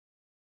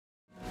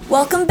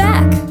Welcome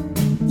back!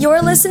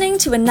 You're listening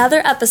to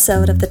another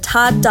episode of The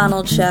Todd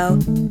Donald Show,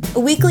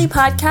 a weekly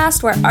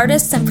podcast where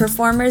artists and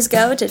performers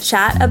go to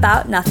chat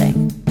about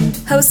nothing.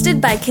 Hosted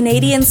by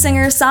Canadian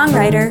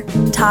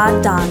singer-songwriter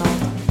Todd Donald.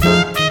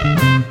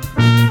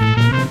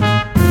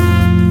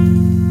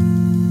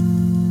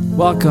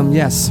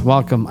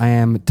 Welcome. I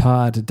am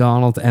Todd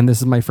Donald, and this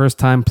is my first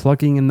time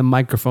plugging in the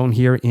microphone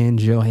here in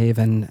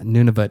Johaven,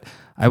 Nunavut.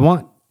 I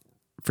want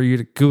for you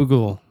to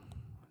Google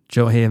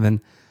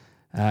Johaven.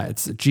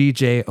 It's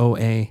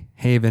Gjoa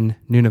Haven,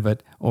 Nunavut,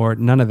 or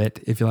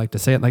Nunavut, if you like to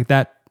say it like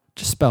that.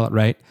 Just spell it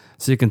right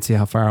so you can see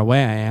how far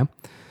away I am.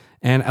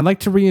 And I'd like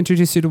to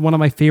reintroduce you to one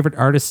of my favorite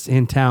artists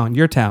in town,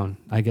 your town,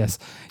 I guess.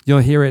 You'll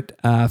hear it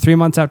 3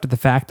 months after the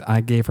fact. I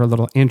gave her a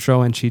little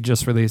intro, and she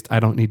just released I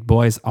Don't Need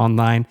Boys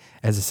online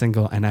as a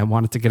single, and I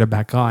wanted to get her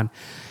back on.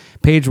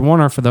 Paige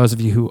Warner, for those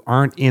of you who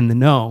aren't in the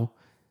know,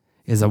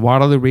 is a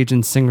Waterloo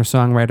Region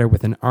singer-songwriter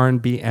with an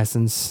R&B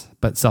essence,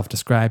 but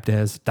self-described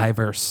as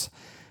diverse.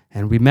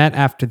 And we met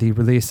after the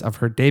release of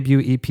her debut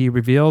EP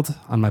Revealed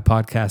on my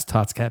podcast,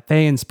 Todd's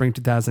Cafe, in spring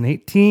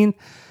 2018.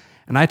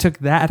 And I took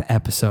that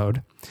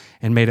episode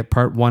and made it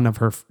part one of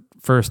her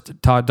first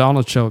Todd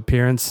Donald Show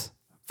appearance,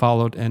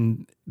 followed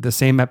in the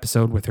same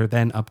episode with her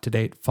then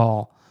up-to-date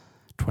fall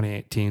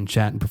 2018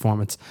 chat and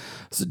performance.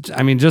 So,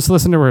 I mean, just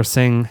listen to her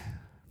sing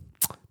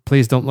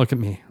Please Don't Look at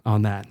Me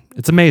on that.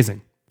 It's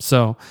amazing.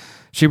 So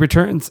she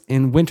returns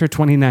in winter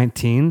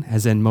 2019,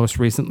 as in most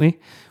recently.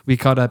 We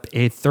caught up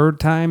a third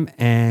time,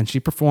 and she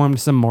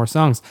performed some more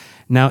songs.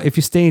 Now, if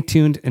you stay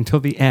tuned until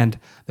the end,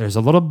 there's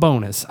a little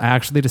bonus. I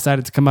actually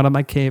decided to come out of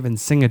my cave and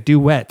sing a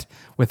duet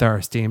with our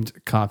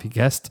esteemed coffee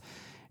guest.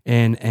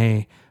 In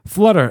a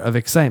flutter of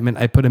excitement,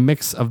 I put a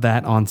mix of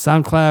that on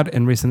SoundCloud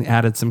and recently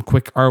added some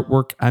quick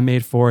artwork I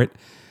made for it,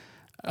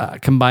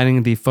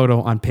 combining the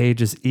photo on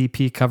Paige's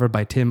EP cover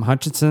by Tim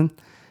Hutchison,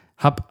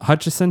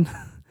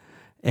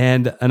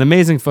 and an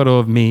amazing photo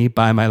of me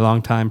by my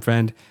longtime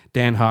friend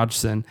Dan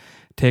Hodgson,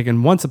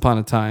 taken once upon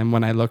a time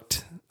when I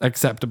looked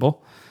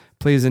acceptable.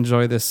 Please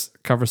enjoy this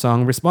cover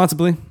song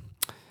responsibly.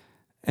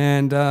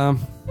 And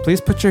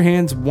please put your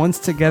hands once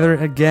together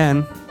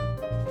again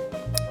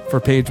for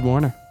Paige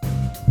Warner.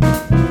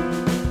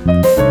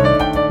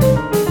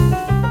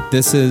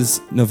 This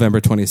is November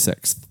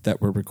 26th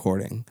that we're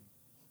recording.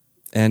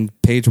 And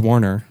Paige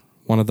Warner,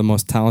 one of the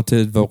most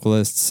talented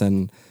vocalists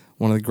and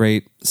one of the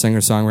great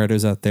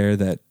singer-songwriters out there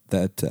that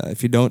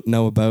if you don't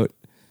know about,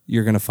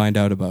 you're going to find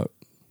out about.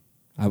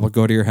 I will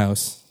go to your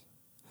house.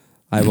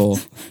 I will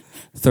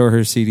throw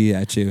her CD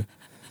at you.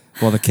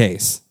 Well, the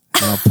case.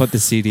 And I'll put the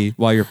CD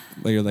while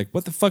you're like,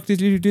 what the fuck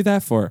did you do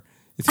that for?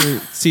 You threw a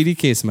CD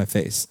case in my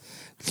face.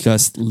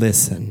 Just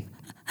listen.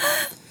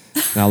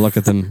 And I'll look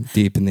at them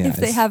deep in the eyes. If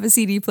they have a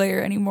CD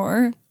player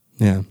anymore.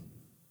 Yeah.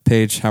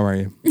 Paige, how are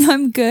you?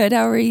 I'm good.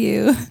 How are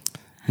you?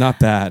 Not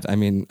bad. I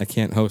mean, I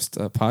can't host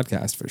a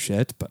podcast for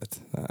shit, but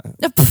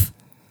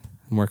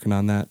I'm working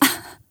on that.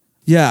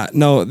 Yeah,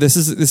 no, this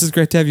is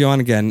great to have you on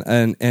again.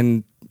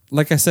 And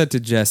like I said to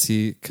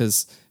Jesse,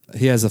 because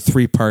he has a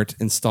 3-part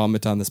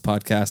installment on this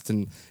podcast,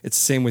 and it's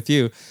the same with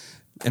you.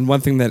 And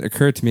one thing that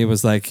occurred to me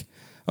was like,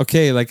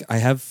 okay, like I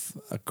have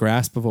a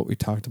grasp of what we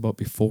talked about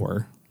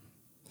before.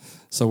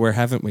 So where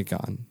haven't we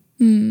gone?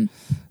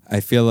 I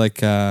feel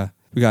like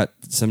we got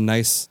some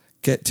nice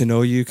get to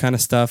know you kind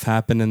of stuff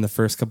happen in the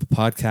first couple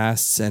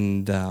podcasts.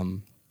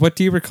 And what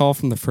do you recall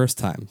from the first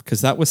time?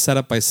 Because that was set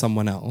up by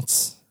someone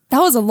else. That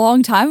was a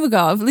long time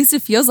ago. At least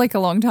it feels like a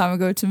long time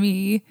ago to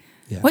me.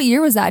 Yeah. What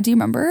year was that? Do you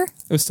remember?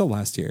 It was still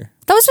last year.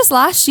 That was just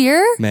last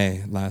year?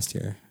 May last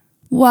year.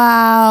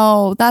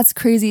 Wow. That's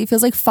crazy. It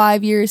feels like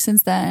 5 years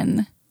since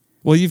then.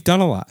 Well, you've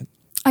done a lot.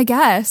 I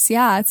guess.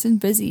 Yeah. It's been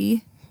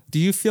busy. Do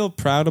you feel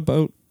proud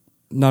about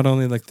not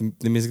only like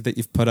the music that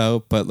you've put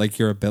out, but like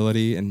your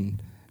ability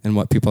and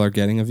what people are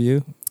getting of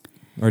you?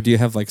 Or do you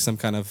have like some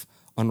kind of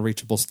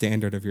unreachable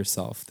standard of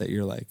yourself that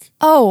you're like...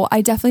 Oh,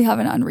 I definitely have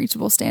an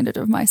unreachable standard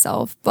of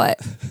myself. But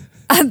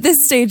at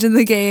this stage in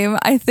the game,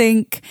 I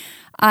think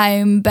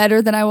I'm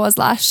better than I was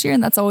last year.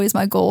 And that's always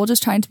my goal,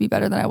 just trying to be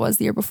better than I was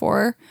the year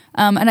before.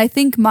 And I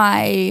think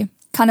my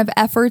kind of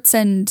efforts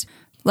and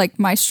like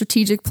my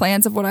strategic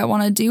plans of what I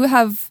want to do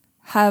have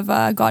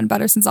gotten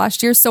better since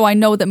last year. So I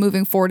know that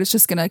moving forward, it's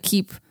just going to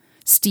keep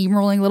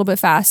steamrolling a little bit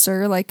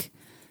faster, like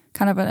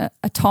kind of an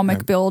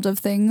atomic build of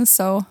things.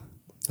 So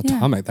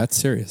atomic, that's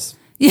serious.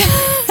 Yeah.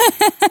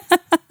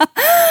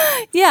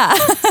 Yeah.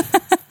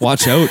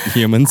 Watch out,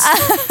 humans.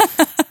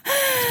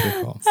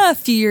 Cool. A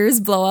few years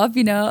blow up,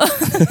 you know.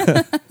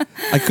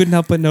 I couldn't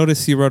help but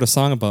notice you wrote a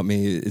song about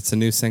me. It's a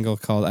new single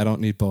called I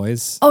Don't Need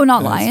Boys. Oh,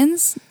 not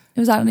Lions? It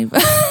was I Don't Need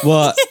Boys.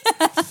 Well,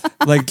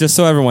 like, just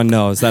so everyone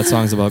knows, that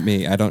song's about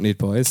me. I Don't Need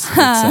Boys.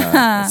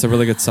 It's a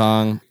really good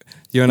song.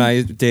 You and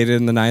I dated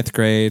in the 9th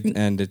grade,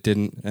 and it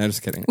didn't... I'm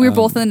just kidding. We were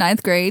both in the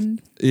 9th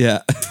grade.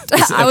 Yeah.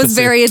 I was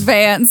very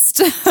advanced.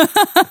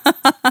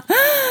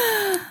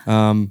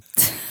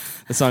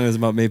 The song is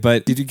about me,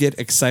 but did you get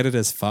excited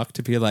as fuck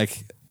to be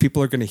like,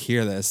 people are going to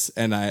hear this,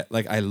 and I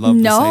love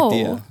this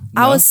idea. No?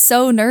 I was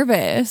so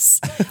nervous.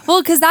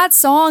 Well, because that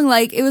song,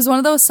 like, it was one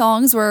of those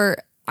songs where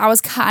I was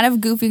kind of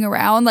goofing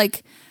around.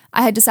 Like,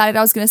 I had decided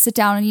I was going to sit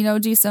down and, you know,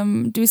 do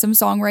some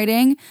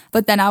songwriting,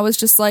 but then I was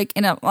just like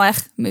in a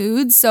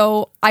mood.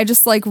 So I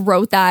just like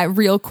wrote that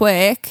real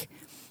quick.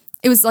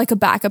 It was like a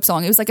backup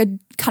song. It was like a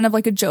kind of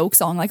like a joke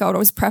song. Like I would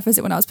always preface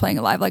it when I was playing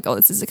it live, like, oh,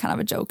 this is a kind of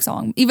a joke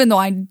song, even though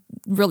I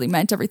really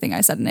meant everything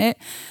I said in it.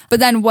 But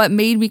then what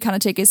made me kind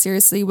of take it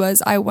seriously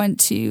was I went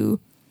to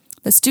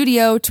the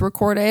studio to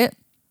record it.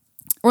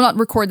 Or not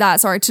record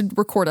that, sorry, to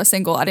record a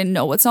single. I didn't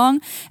know what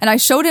song. And I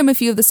showed him a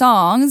few of the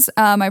songs,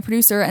 my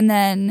producer, and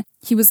then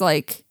he was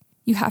like,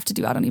 you have to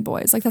do Out on You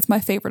Boys. Like, that's my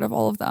favorite of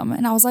all of them.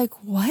 And I was like,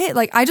 what?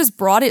 Like, I just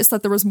brought it so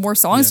that there was more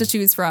songs to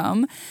choose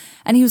from.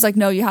 And he was like,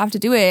 no, you have to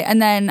do it.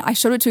 And then I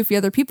showed it to a few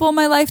other people in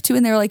my life too.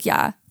 And they were like,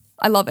 yeah,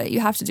 I love it. You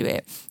have to do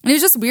it. And it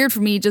was just weird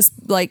for me just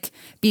like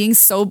being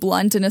so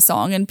blunt in a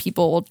song and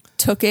people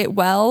took it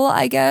well,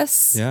 I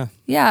guess. Yeah.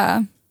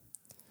 Yeah.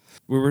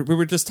 We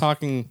were just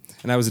talking,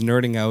 and I was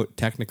nerding out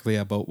technically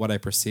about what I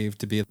perceived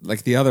to be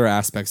like the other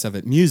aspects of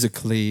it,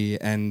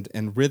 musically and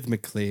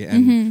rhythmically,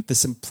 and the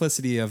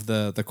simplicity of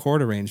the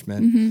chord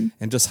arrangement,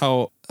 and just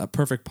how a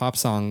perfect pop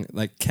song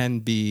like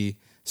can be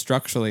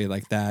structurally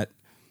like that,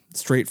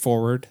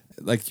 straightforward.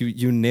 Like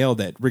you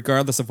nailed it,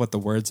 regardless of what the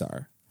words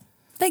are.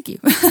 Thank you.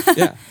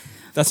 Yeah,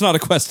 that's not a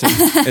question.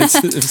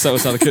 It's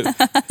not a good.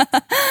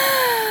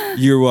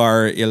 You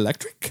are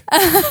electric.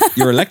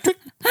 You're electric.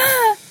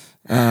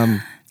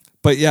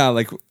 But yeah,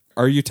 like,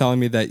 are you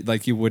telling me that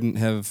like you wouldn't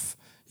have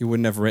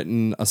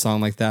written a song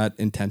like that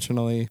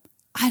intentionally?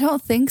 I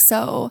don't think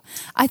so.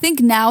 I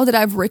think now that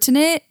I've written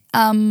it,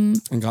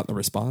 and got the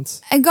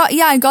response, I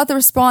got the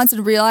response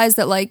and realized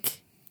that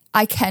like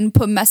I can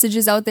put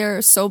messages out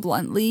there so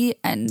bluntly,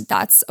 and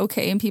that's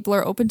okay, and people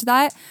are open to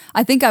that.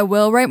 I think I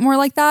will write more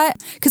like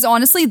that, because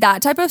honestly,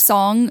 that type of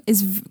song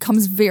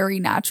comes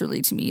very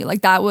naturally to me. Like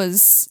that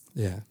was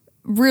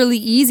really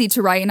easy to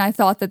write, and I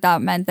thought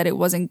that meant that it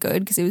wasn't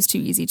good because it was too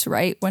easy to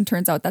write, when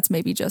turns out that's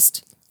maybe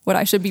just what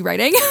I should be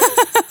writing.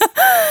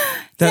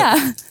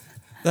 That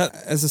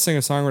as a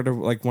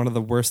singer-songwriter, like one of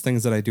the worst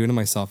things that I do to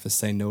myself is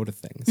say no to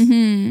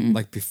things.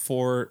 Like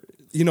before,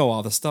 you know,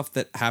 all the stuff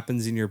that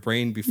happens in your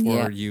brain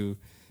before you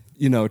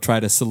know, try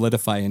to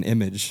solidify an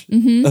image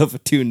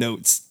of two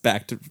notes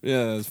back to,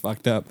 it's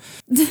fucked up.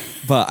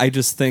 But I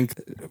just think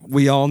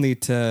we all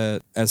need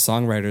to, as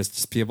songwriters,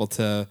 just be able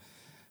to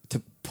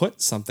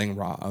put something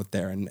raw out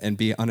there and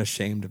be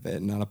unashamed of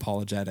it and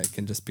unapologetic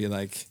and just be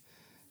like,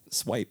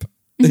 swipe.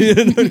 You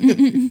know what I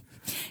mean?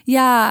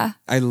 Yeah.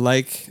 I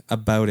like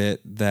about it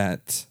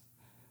that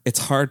it's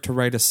hard to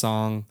write a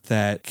song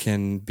that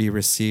can be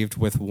received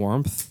with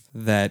warmth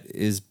that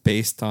is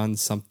based on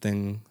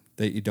something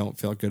that you don't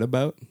feel good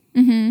about.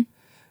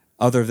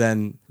 Other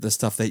than the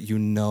stuff that you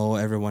know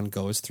everyone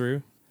goes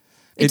through.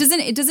 It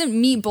doesn't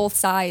meet both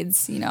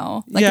sides, you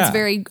know? Like it's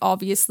very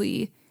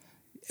obviously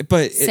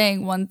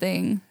saying one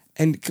thing,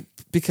 and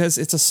because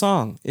it's a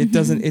song, it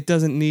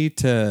doesn't need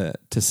to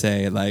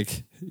say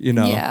like, you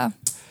know,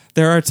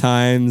 there are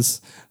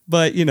times,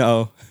 but you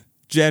know,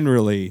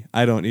 generally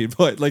I don't need,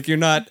 but like you're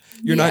not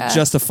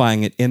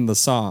justifying it in the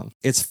song.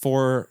 It's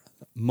for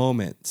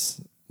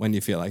moments when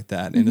you feel like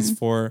that, and it's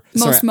for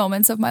most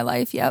moments of my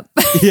life. Yep.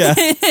 Yeah.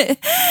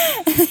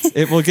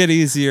 It will get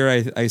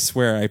easier. I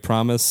swear. I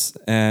promise.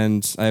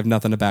 And I have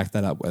nothing to back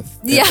that up with.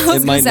 Yeah, I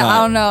was gonna say,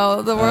 I don't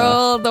know. The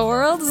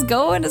world is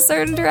going a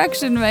certain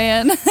direction,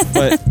 man.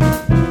 But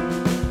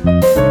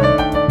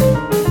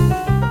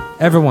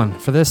everyone,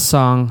 for this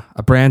song,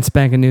 a brand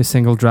spanking new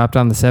single dropped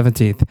on the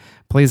 17th.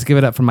 Please give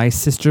it up for my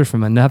sister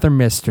from another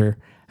mister,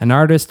 an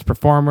artist,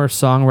 performer,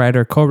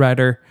 songwriter,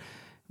 co-writer.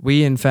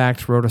 We, in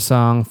fact, wrote a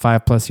song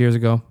 5+ years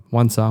ago,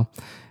 one song.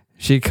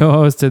 She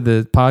co-hosted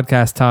the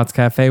podcast Tots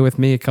Cafe with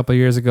me a couple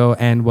years ago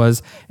and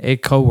was a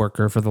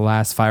co-worker for the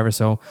last 5 or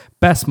so.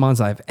 Best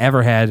months I've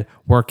ever had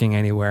working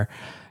anywhere.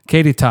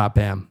 Katie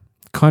Topham,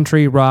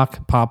 country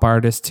rock pop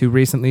artist who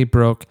recently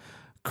broke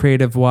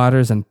creative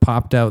waters and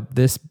popped out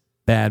this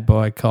bad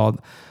boy called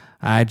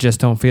I Just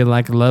Don't Feel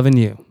Like Loving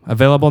You.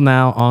 Available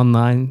now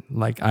online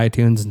like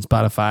iTunes and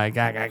Spotify.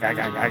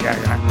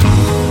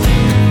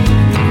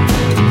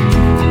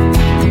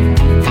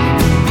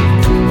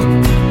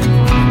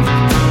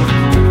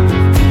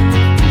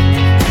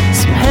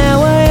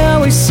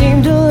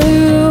 Seem to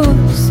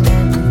lose.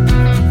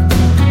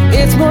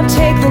 It's more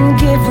take than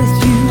give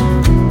with you.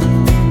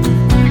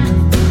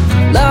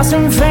 Lost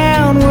and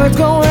found, words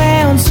go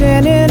round,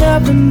 standing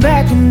up and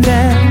backing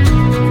down.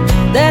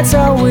 That's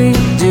all we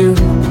do.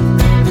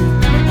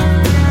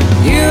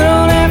 You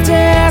don't have to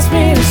ask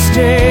me to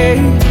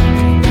stay,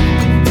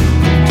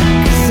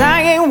 'cause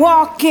I ain't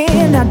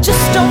walking, I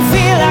just don't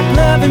feel like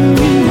loving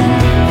you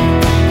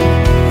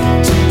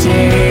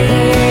today.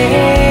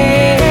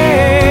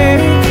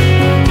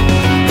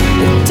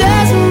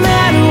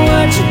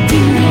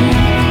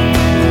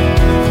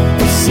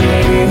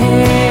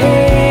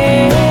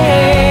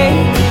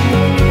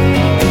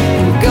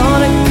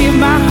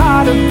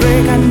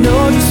 I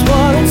know just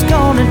what it's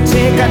gonna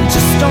take. I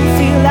just don't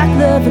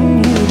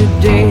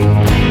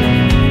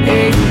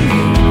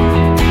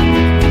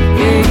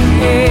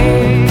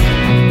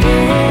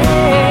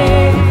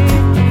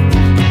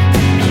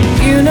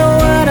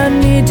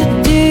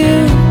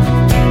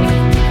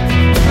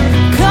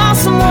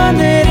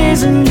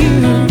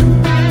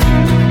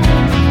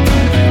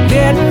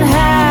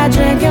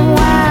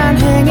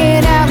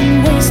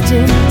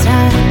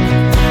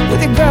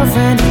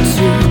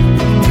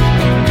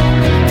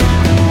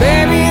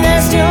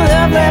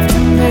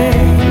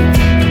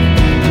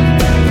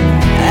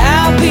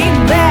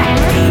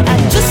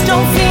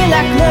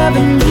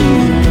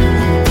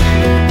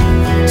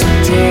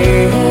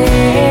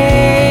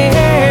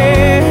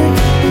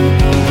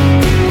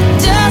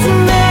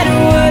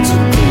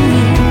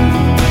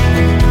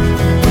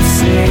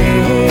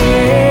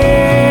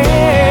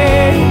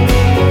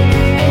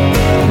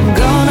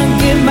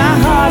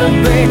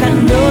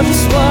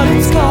what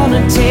it's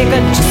gonna take. I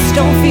just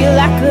don't feel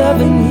like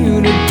loving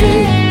you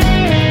today.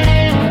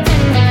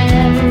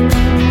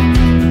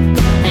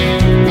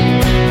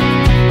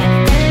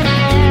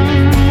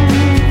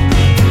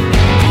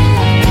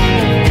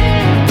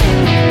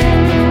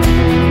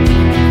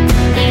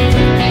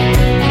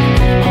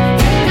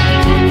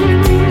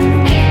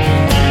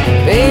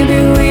 Baby,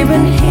 we've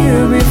been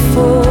here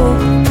before.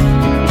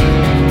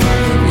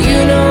 You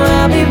know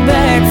I'll be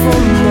back for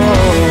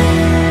more.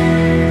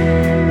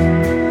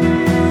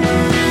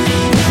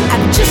 I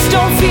just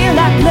don't feel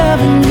like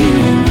loving you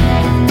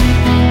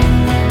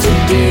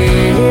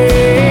today.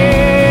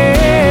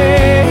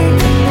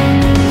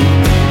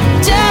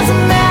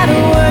 Doesn't matter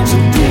what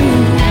you do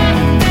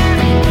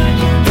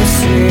or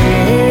say.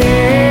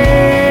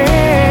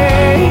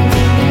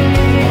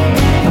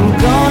 I'm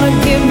gonna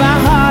give my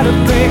heart a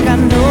break. I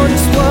know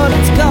just what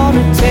it's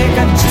gonna take.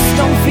 I just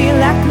don't feel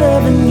like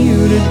loving you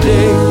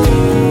today.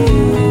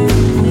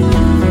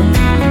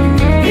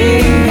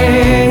 Hey,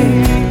 hey,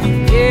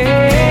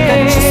 yeah. I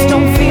just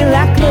don't feel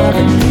like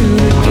loving you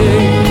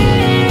today.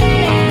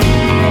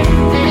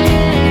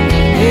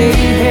 Hey,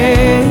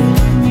 hey.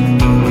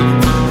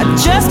 I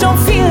just don't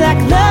feel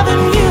like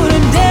loving you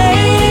today.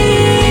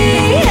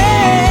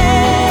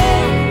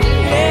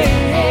 Hey,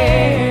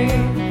 hey,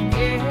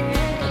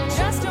 yeah. I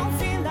just don't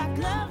feel like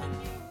loving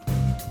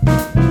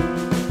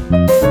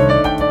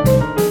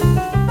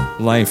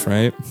you. Life,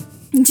 right?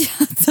 Yeah,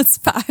 that's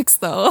facts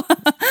though.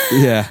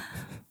 Yeah.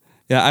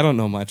 Yeah, I don't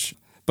know much.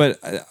 But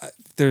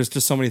there's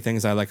just so many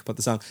things I like about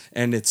the song.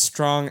 And it's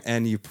strong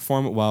and you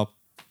perform it well.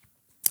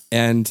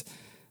 And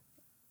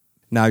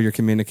now you're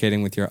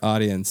communicating with your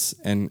audience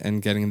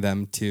and getting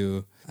them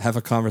to have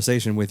a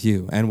conversation with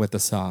you and with the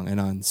song and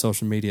on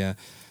social media.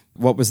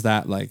 What was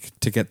that like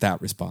to get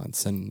that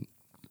response and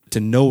to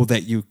know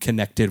that you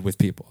connected with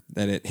people,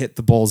 that it hit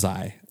the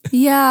bullseye?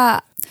 Yeah.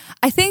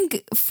 I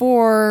think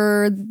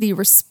for the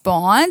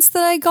response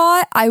that I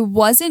got, I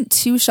wasn't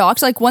too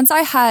shocked. Like once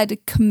I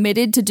had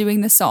committed to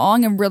doing the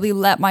song and really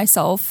let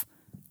myself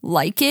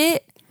like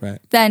it, Right.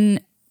 then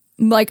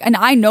like, and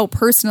I know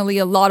personally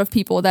a lot of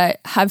people that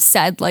have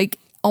said like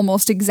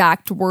almost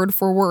exact word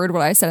for word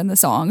what I said in the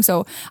song.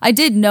 So I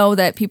did know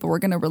that people were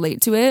going to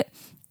relate to it.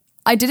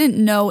 I didn't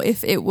know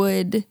if it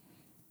would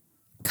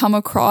come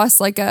across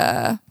like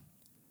a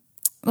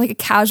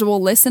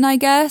casual listen, I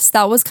guess.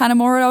 That was kind of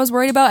more what I was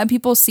worried about. And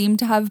people seem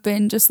to have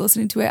been just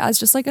listening to it as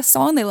just like a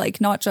song they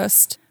like, not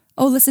just,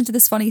 oh, listen to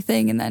this funny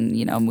thing and then,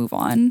 you know, move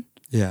on.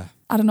 Yeah.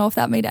 I don't know if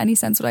that made any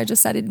sense what I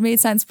just said. It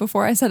made sense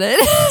before I said it.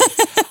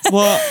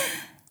 Well,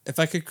 if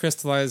I could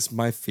crystallize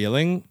my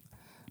feeling,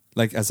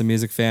 like as a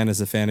music fan,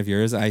 as a fan of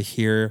yours, I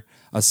hear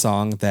a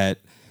song that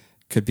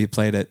could be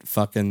played at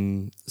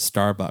fucking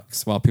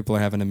Starbucks while people are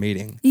having a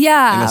meeting.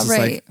 Yeah, and it's just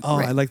right. like, oh,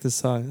 right. I like this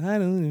song. I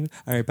don't know.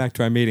 All right, back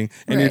to our meeting.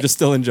 And Right. you're just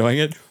still enjoying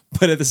it.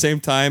 But at the same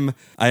time,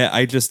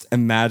 I just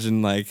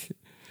imagine like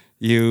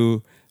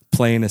you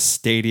playing a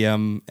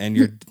stadium and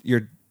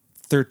your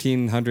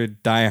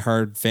 1,300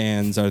 diehard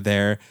fans are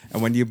there.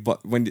 And when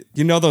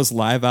you know those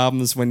live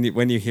albums when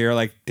you hear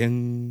like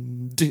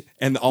ding, ding,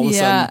 and all of a Yeah.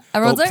 sudden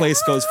Everyone's the like,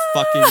 place goes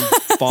fucking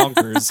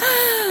bonkers.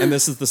 And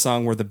this is the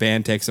song where the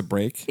band takes a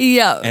break.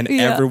 Yeah. And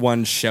yeah.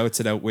 everyone shouts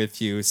it out with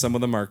you. Some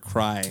of them are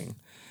crying.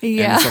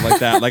 Yeah. And stuff like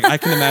that. Like I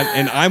can imagine,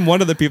 and I'm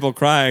one of the people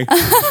crying.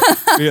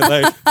 Being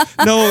like,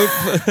 no,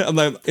 I'm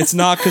like, it's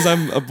not because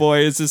I'm a boy.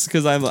 It's just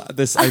because I'm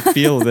this. I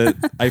feel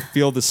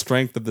the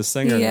strength of the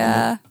singer.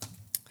 Yeah.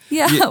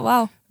 Yeah.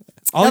 Wow.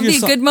 All That'd your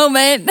be a good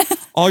moment.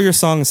 all your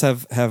songs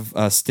have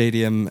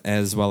stadium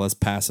as well as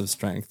passive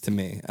strength to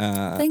me.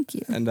 Thank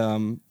you.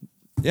 And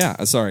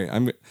yeah, sorry,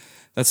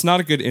 that's not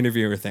a good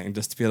interviewer thing.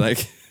 Just to be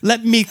like,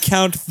 let me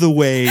count the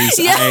ways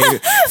I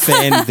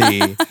fan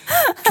thee.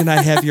 Can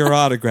I have your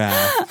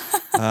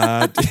autograph?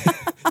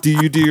 Do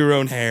you do your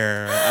own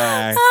hair?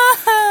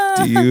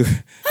 Do you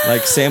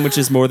like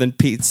sandwiches more than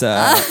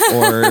pizza?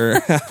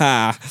 Or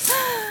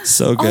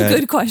so good. All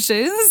good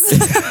questions.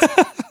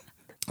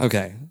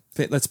 Okay,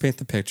 let's paint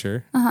the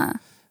picture.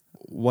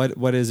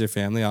 What is your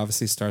family?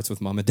 Obviously starts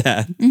with mom and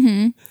dad.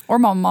 Or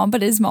mom,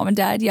 but it is mom and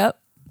dad. Yep.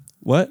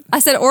 What? I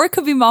said, or it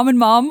could be mom and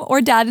mom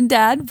or dad and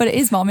dad, but it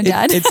is mom and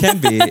dad. It can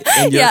be.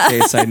 In your Yeah.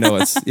 case, I know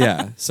it's,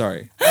 yeah,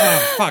 sorry.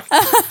 Oh, fuck.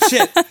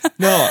 Shit.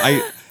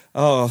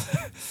 No,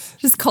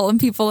 Just calling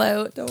people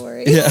out. Don't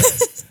worry. yeah.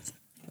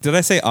 Did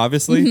I say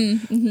obviously?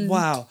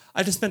 Wow.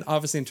 I just meant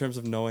obviously in terms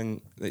of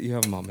knowing that you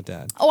have a mom and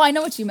dad. Oh, I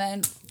know what you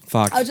meant.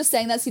 Fuck. I was just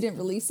saying that so you didn't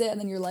release it, and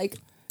then you're like,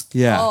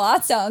 Yeah. oh,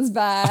 that sounds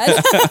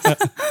bad.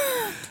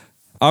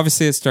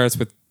 Obviously, it starts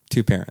with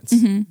two parents.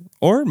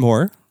 Or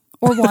more.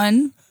 Or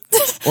one.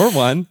 Or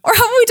one. Or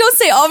how about we don't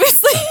say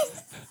obviously?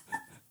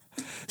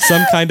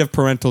 Some kind of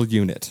parental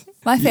unit.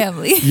 My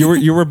family.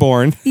 You were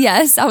born.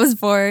 Yes, I was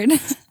born.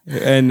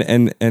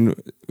 And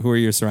who are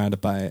you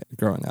surrounded by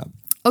growing up?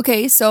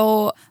 Okay,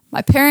 so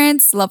my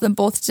parents, love them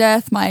both to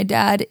death. My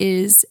dad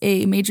is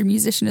a major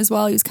musician as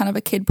well. He was kind of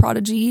a kid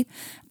prodigy,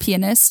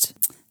 pianist.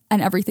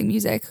 and everything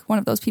music. One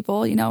of those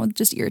people,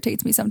 just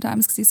irritates me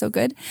sometimes because he's so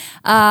good.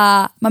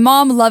 My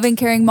mom, loving,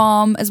 caring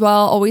mom as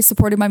well, always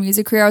supported my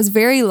music career. I was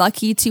very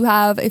lucky to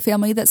have a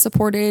family that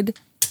supported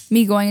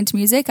me going into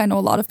music. I know a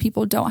lot of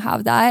people don't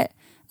have that.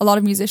 A lot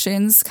of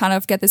musicians kind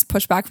of get this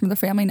pushback from the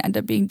family and end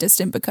up being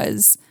distant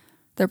because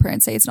their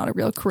parents say it's not a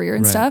real career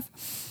and stuff.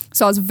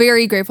 So I was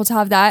very grateful to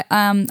have that.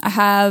 I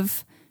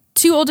have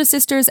 2 older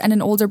sisters and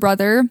an older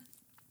brother.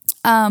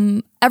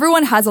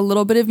 Everyone has a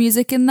little bit of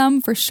music in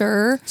them for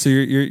sure. So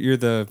you're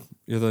the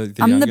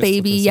I'm the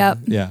baby. Yep.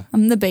 Yeah.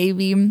 I'm the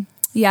baby.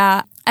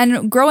 Yeah.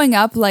 And growing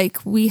up, like,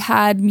 we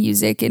had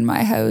music in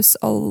my house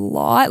a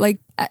lot. Like,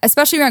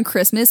 especially around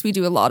Christmas, we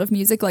do a lot of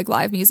music, like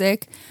live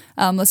music,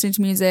 listening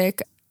to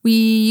music. We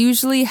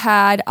usually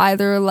had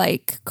either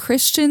like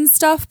Christian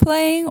stuff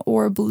playing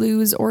or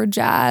blues or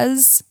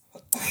jazz,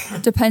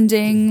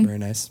 depending. Very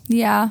nice.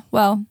 Yeah.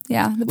 Well,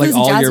 yeah. The blues Like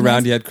all and jazz year ones.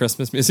 round, you had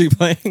Christmas music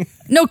playing?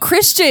 No,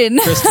 Christian.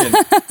 Christian.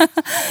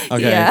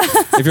 Okay. Yeah.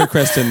 If you're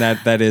Christian,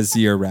 that is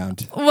year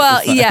round.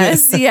 Well,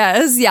 yes.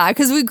 Yeah.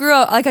 Because I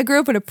grew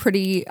up in a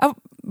pretty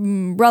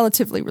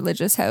relatively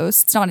religious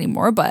house. It's not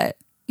anymore, but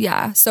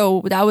yeah.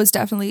 So that was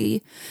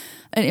definitely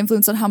an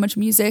influence on how much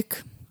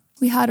music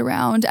we had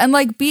around. And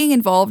like being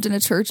involved in a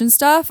church and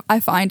stuff, I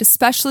find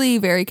especially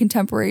very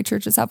contemporary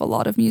churches have a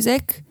lot of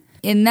music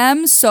in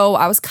them. So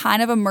I was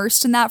kind of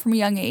immersed in that from a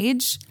young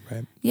age.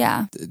 Right.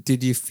 Yeah.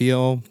 Did you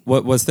feel,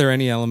 was there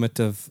any element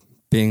of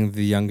being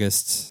the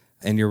youngest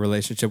and your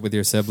relationship with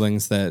your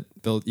siblings that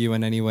built you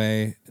in any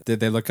way? Did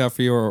they look out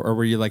for you, or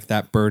were you like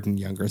that burdened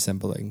younger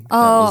sibling?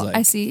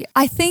 I see.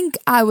 I think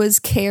I was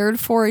cared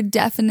for,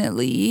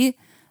 definitely.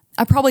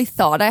 I probably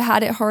thought I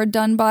had it hard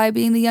done by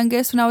being the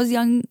youngest when I was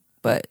young,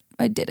 but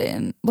I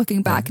didn't.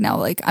 Looking back now,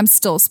 like, I'm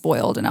still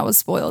spoiled, and I was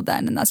spoiled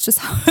then, and that's just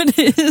how it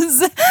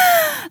is.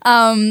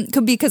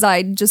 Could be because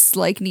I just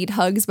like need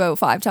hugs about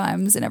 5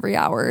 times in every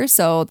hour,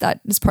 so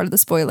that is part of the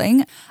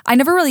spoiling. I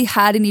never really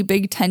had any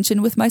big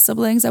tension with my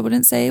siblings, I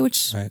wouldn't say,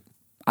 which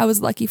I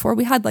was lucky for.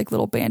 We had like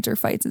little banter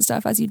fights and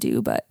stuff, as you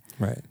do, but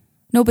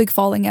no big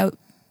falling out.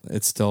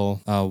 It's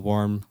still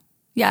warm.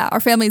 Yeah, our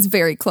family is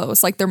very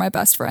close. Like, they're my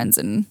best friends,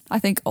 and I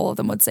think all of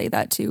them would say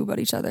that too about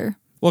each other.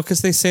 Well,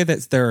 because they say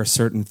that there are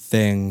certain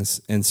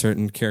things and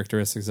certain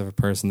characteristics of a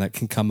person that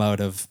can come out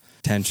of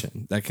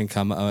tension, that can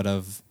come out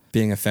of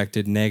being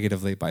affected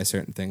negatively by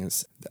certain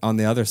things. On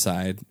the other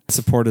side,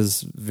 support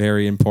is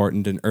very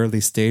important in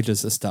early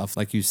stages of stuff.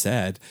 Like you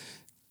said,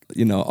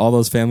 all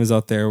those families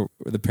out there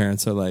where the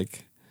parents are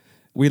like,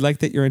 we like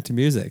that you're into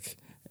music.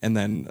 And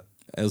then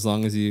as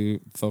long as you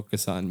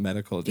focus on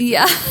medical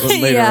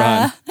later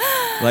on,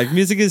 like,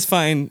 music is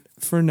fine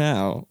for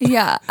now.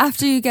 Yeah,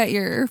 after you get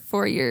your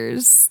 4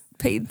 years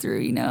paid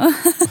through,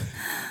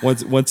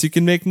 Once you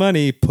can make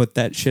money, put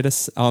that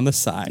shit on the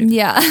side.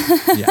 Yeah.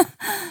 Yeah.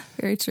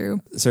 Very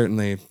true.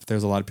 Certainly,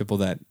 there's a lot of people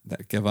that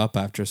give up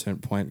after a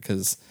certain point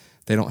because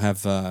they don't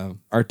have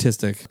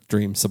artistic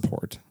dream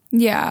support.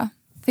 Yeah.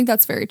 I think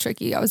that's very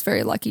tricky. I was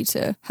very lucky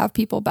to have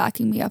people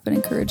backing me up and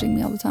encouraging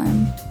me all the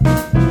time.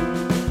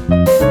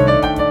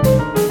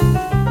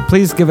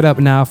 Please give it up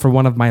now for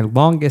one of my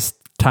longest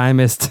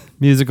timest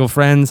musical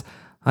friends.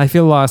 I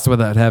feel lost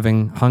without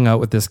having hung out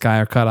with this guy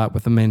or caught up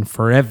with him in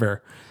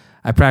forever.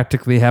 I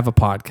practically have a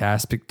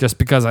podcast just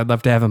because I'd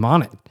love to have him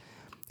on it.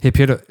 He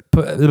put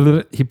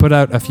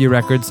out a few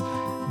records.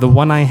 The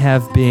one I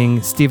have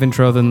being Stephen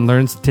Trothan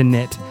Learns to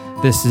Knit.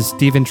 This is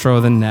Stephen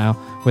Trothan now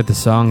with the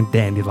song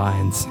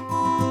Dandelions.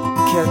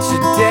 Catch a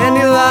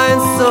dandelion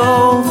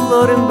soul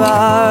floating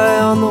by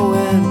on the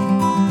wind.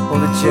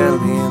 Hold it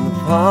gently in the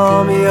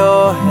palm of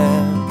your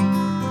hand.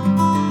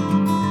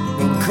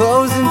 And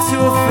close into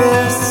a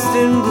fist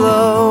and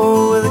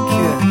blow with a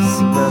kiss.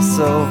 A breath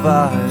so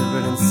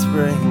vibrant in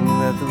spring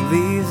that the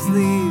leaves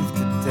leave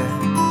to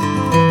dead.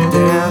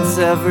 Dance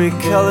every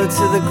color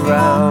to the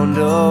ground.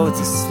 Oh, it's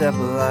a step a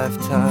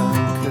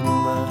lifetime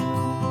couldn't learn.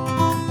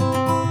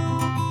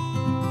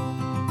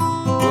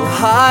 We'll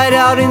hide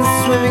out in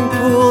swimming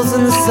pools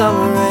in the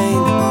summer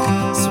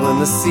rain. So when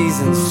the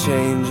seasons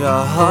change,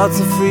 our hearts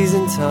will freeze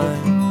in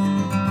time.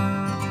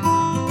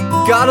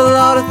 Got a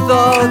lot of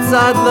thoughts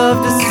I'd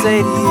love to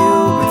say to you,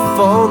 but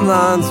phone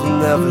lines will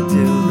never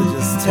do. They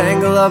just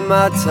tangle up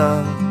my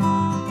tongue.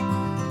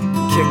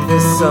 Kick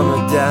this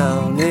summer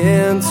down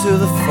into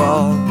the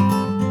fall.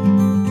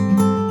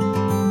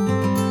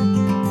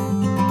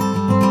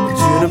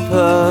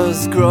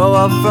 Junipers grow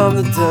up from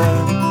the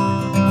dirt,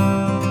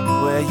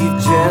 where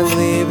you've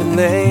gently been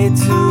laid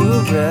to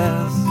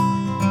rest.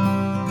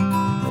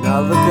 And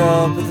I'll look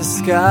up at the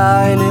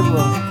sky and it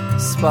will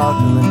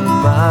sparkle and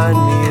remind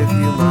me of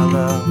you, my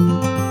love.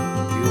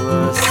 You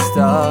were a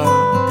star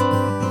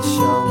that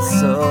shone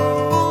so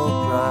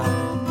bright.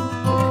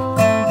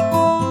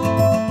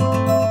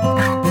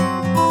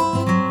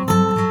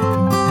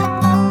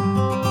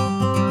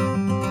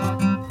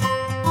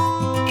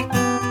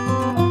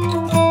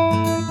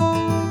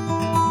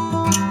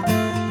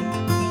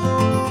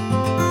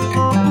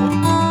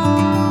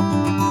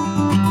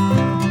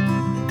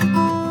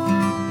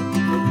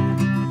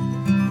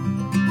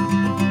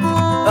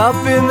 Up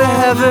in the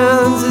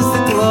heavens is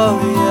the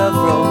glory of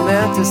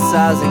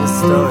romanticizing a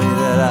story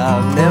that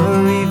I've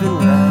never even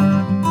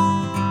read.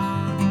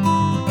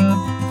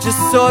 Just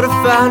sort of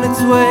found its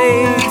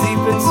way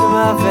deep into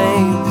my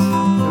veins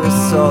through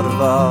a sort of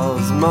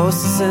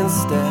osmosis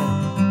instead.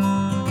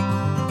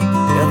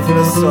 Yeah, through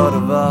a sort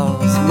of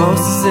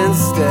osmosis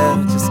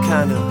instead. It just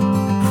kind of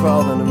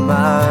crawled under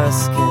my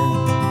skin.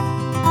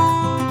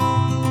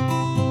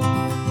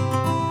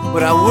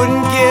 What I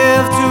wouldn't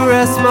give to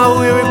rest my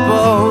weary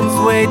bones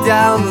way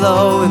down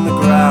low in the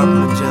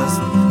ground, but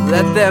just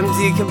let them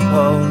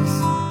decompose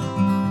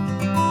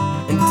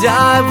and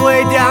dive way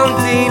down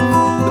deep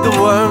with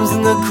the worms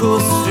in the cool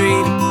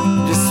street.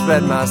 Just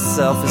spread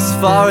myself as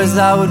far as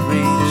I would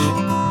reach.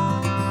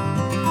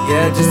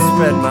 Yeah, just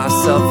spread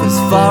myself as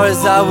far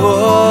as I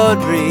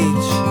would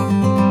reach.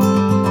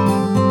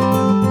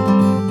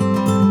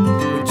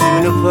 When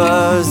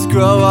junipers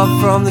grow up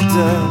from the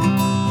dirt,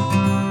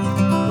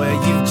 where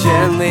you've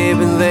gently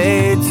been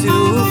laid to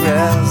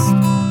rest,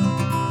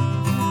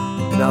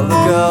 and I'll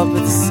look up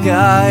at the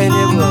sky and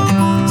it will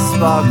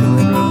sparkle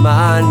and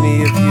remind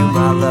me of you,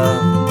 my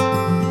love.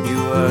 You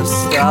were a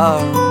star.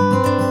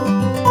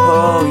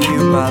 Oh,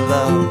 you, my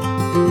love.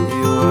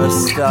 You were a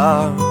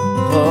star.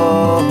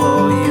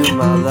 Oh, you,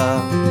 my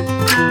love.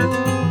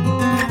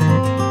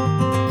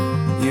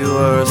 You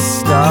were a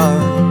star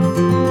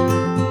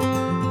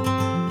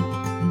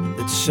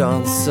that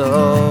shone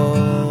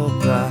so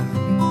bright.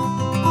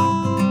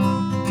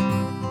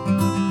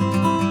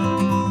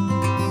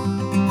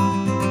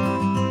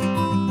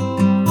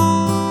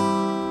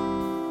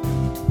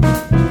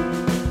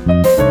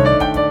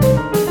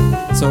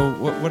 So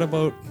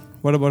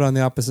what about on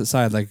the opposite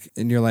side? Like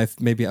in your life,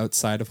 maybe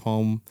outside of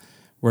home,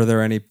 were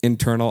there any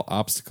internal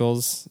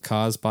obstacles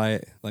caused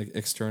by like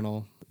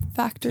external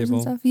factors people?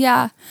 and stuff?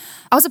 Yeah.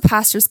 I was a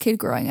pastor's kid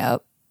growing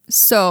up,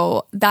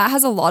 so that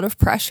has a lot of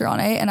pressure on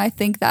it. And I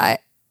think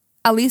that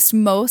at least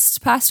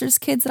most pastors'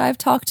 kids that I've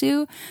talked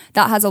to,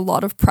 that has a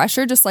lot of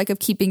pressure, just like of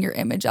keeping your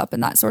image up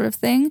and that sort of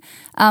thing.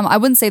 I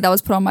wouldn't say that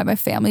was put on by my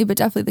family, but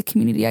definitely the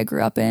community I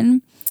grew up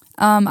in.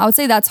 I would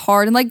say that's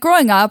hard. And like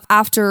growing up,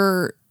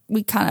 after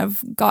we kind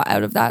of got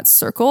out of that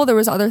circle, there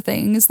was other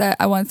things that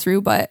I went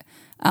through, but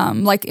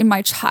like in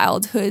my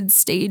childhood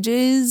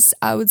stages,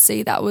 I would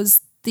say that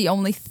was the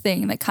only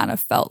thing that kind of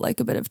felt like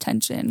a bit of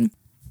tension.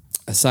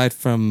 Aside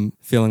from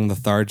feeling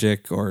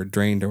lethargic or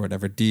drained or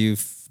whatever, do you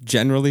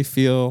generally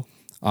feel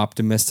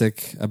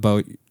optimistic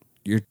about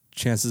your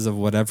chances of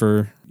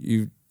whatever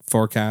you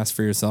forecast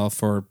for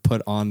yourself or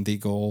put on the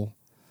goal?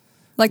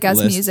 Like as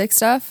list? Music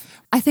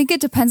stuff? I think it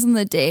depends on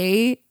the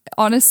day,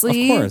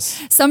 honestly. Of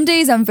course. Some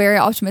days I'm very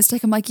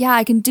optimistic. I'm like, yeah,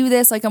 I can do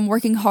this. Like I'm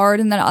working hard.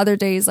 And then other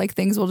days, like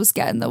things will just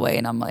get in the way.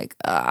 And I'm like,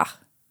 I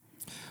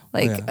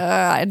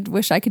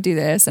wish I could do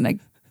this. And I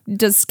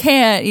just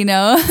can't, you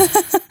know?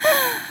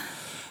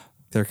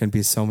 There can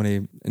be so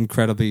many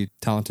incredibly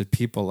talented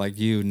people like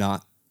you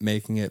not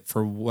making it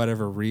for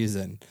whatever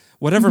reason,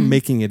 whatever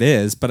making it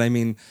is. But I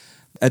mean,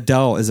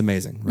 Adele is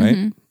amazing,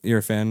 right? You're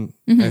a fan,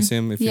 I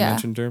assume, if you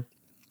mentioned her.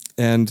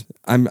 And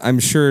I'm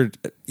sure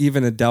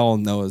even Adele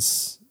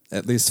knows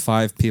at least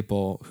 5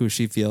 people who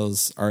she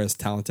feels are as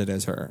talented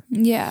as her.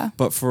 Yeah.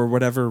 But for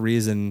whatever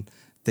reason,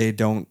 they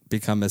don't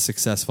become as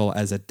successful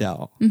as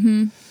Adele.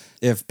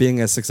 If being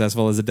as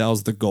successful as Adele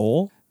is the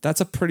goal,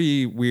 that's a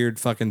pretty weird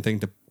fucking thing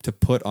to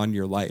put on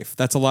your life.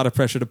 That's a lot of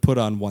pressure to put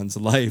on one's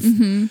life.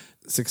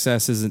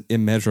 Success isn't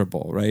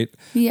immeasurable, right?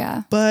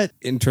 Yeah. But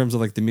in terms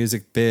of like the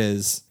music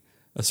biz,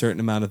 a certain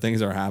amount of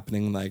things are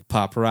happening, like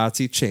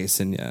paparazzi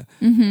chasing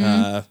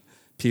you,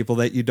 people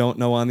that you don't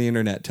know on the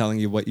internet telling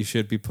you what you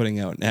should be putting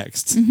out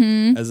next,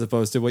 as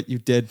opposed to what you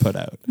did put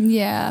out.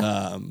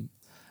 Yeah.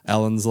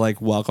 Ellen's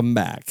like, welcome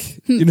back.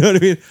 You know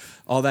what I mean?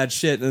 All that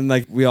shit. And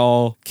like, we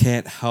all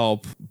can't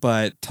help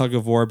but tug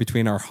of war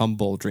between our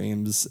humble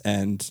dreams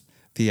and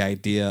the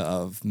idea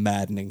of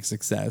maddening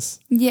success.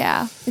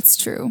 Yeah, it's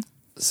true.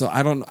 So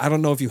I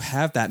don't know if you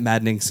have that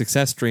maddening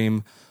success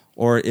dream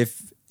or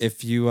if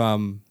you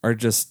are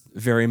just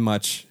very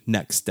much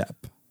next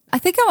step. I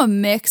think I'm a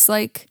mix.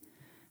 Like,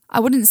 I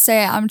wouldn't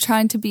say I'm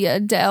trying to be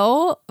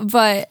Adele,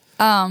 but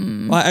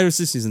well, I was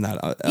just using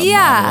that model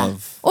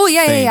of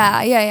fame.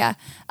 Yeah.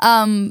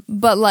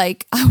 But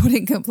like, I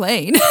wouldn't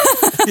complain.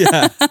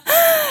 Yeah.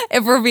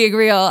 If we're being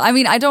real. I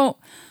mean, I don't,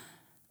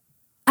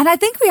 and I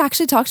think we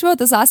actually talked about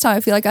this last time. I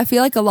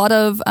feel like a lot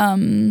of,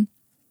 and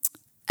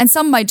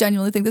some might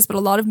genuinely think this, but a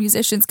lot of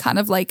musicians kind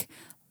of like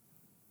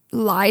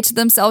lie to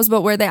themselves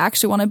about where they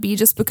actually want to be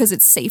just because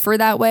it's safer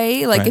that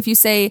way. Like if you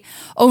say,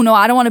 oh no,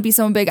 I don't want to be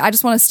someone big, I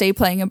just want to stay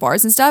playing in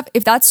bars and stuff.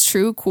 If that's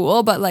true,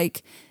 cool. But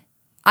like,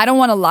 I don't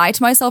want to lie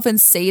to myself and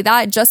say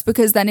that just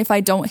because then if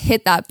I don't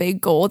hit that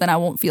big goal, then I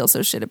won't feel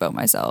so shit about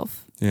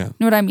myself. Yeah. You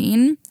know what I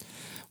mean?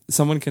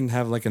 Someone can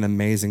have like an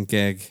amazing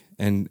gig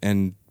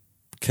and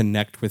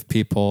connect with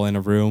people in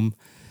a room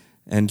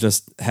and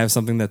just have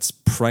something that's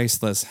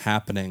priceless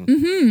happening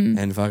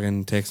and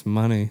fucking takes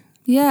money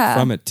Yeah.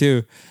 from it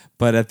too.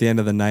 But at the end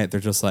of the night, they're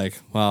just like,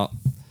 well,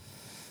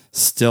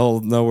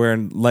 still nowhere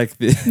like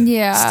the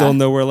Yeah. still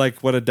nowhere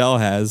like what Adele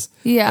has.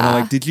 Yeah. And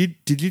I'm like, did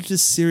you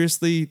just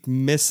seriously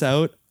miss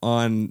out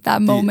on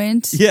That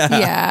moment.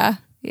 Yeah.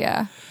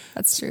 Yeah.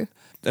 That's true.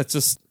 That's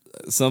just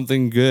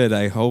something good.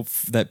 I hope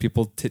that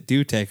people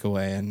do take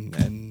away,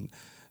 and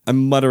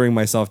I'm muttering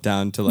myself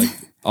down to like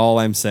all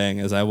I'm saying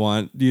is I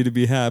want you to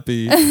be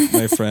happy,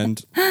 my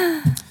friend.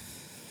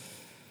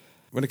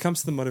 When it comes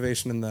to the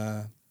motivation and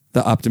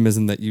the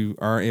optimism that you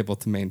are able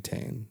to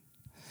maintain,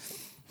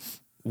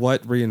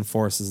 what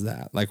reinforces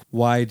that? Like,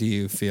 why do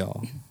you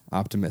feel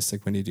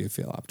optimistic when you do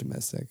feel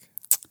optimistic?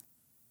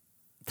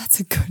 That's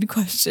a good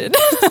question.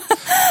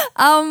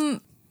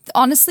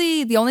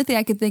 Honestly, the only thing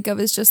I can think of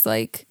is just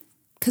like,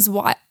 because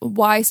why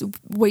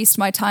waste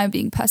my time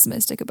being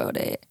pessimistic about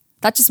it?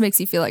 That just makes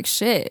you feel like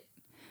shit.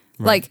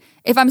 Right. Like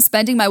if I'm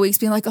spending my weeks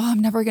being like, oh, I'm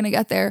never going to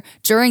get there,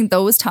 during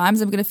those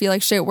times, I'm going to feel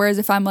like shit. Whereas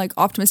if I'm like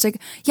optimistic,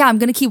 yeah, I'm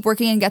going to keep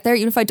working and get there.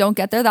 Even if I don't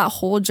get there, that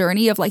whole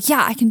journey of like,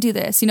 yeah, I can do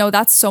this. You know,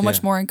 that's so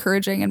much more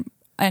encouraging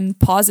and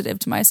positive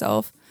to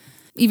myself,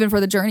 even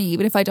for the journey,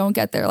 even if I don't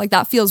get there. Like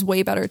that feels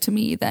way better to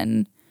me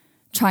than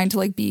trying to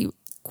like be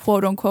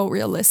quote unquote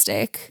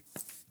realistic.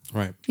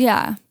 Right.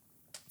 Yeah.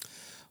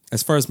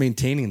 As far as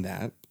maintaining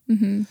that,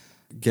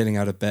 getting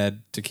out of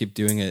bed to keep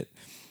doing it,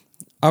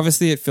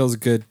 obviously it feels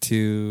good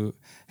to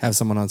have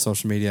someone on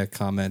social media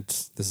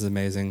comment, this is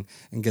amazing,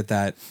 and get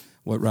that,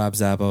 what Rob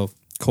Zabo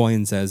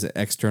coins as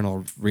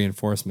external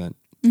reinforcement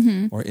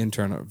or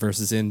internal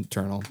versus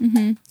internal.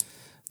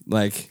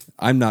 Like,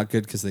 I'm not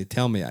good because they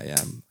tell me I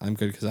am. I'm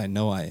good because I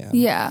know I am.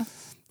 Yeah.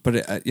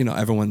 But,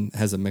 everyone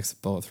has a mix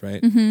of both,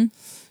 right?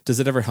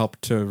 Does it ever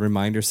help to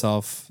remind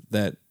yourself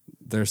that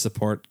there's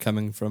support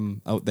coming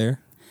from out there?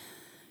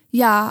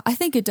 Yeah, I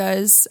think it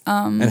does.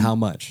 And how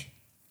much?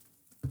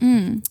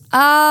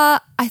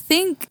 I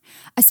think,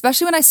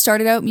 especially when I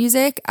started out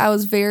music, I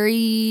was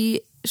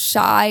very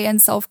shy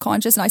and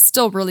self-conscious, and I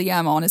still really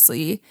am,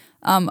 honestly,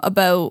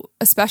 about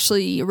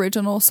especially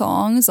original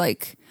songs.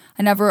 Like,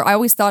 I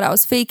always thought I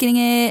was faking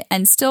it,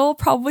 and still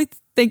probably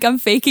think I'm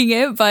faking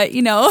it, but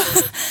you know.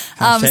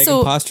 Hashtag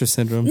imposter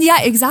syndrome.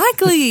 Yeah,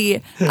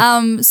 exactly.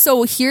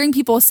 So hearing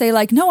people say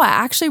like, no, I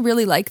actually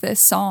really like this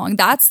song.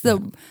 That's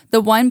the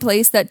one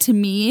place that to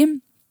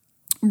me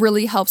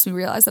really helps me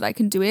realize that I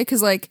can do it.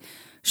 Cause like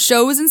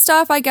shows and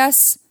stuff, I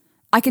guess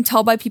I can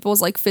tell by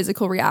people's like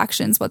physical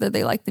reactions, whether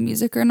they like the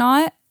music or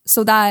not.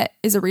 So that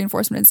is a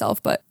reinforcement in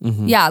itself. But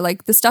yeah,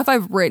 like the stuff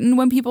I've written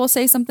when people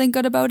say something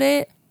good about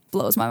it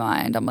blows my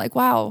mind. I'm like,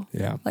 wow.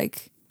 Yeah.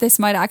 Like this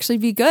might actually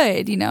be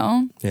good, you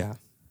know? Yeah.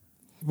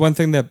 One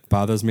thing that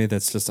bothers me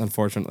that's just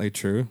unfortunately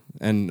true,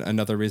 and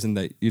another reason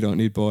that you don't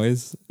need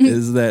boys,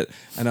 is that,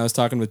 and I was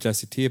talking with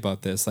Jesse T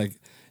about this, like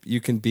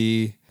you can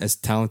be as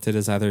talented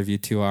as either of you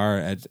two are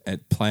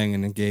at playing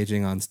and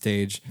engaging on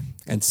stage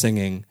and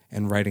singing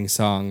and writing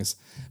songs,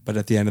 but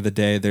at the end of the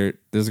day,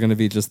 there's going to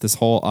be just this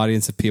whole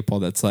audience of people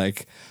that's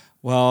like,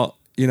 well,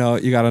 you know,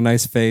 you got a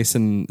nice face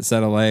and a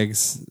set of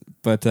legs,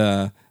 but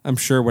I'm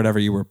sure whatever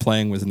you were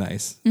playing was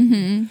nice.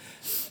 And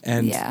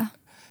yeah.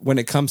 When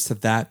it comes to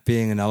that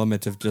being an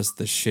element of just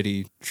the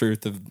shitty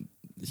truth of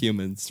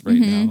humans right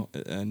now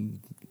and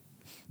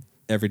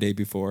every day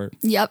before.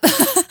 Yep.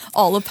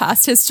 All of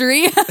past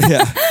history.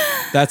 Yeah.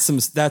 That's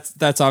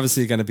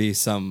obviously going to be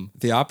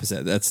the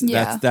opposite.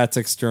 That's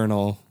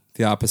external,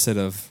 the opposite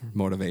of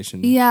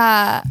motivation.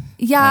 Yeah.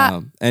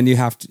 Yeah. And you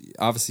have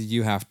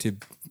to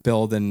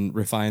build and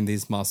refine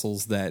these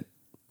muscles that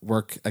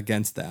work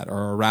against that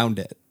or around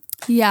it.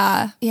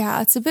 Yeah.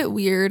 Yeah. It's a bit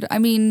weird. I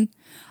mean,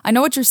 I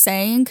know what you're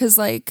saying because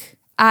like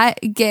at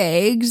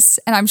gigs,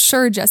 and I'm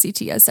sure Jesse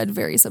T has said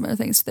very similar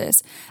things to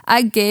this,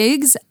 at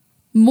gigs,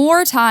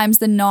 more times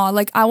than not,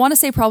 like I want to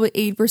say probably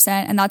 8%,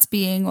 and that's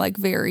being like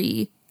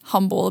very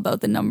humble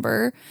about the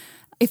number.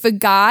 If a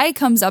guy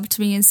comes up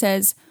to me and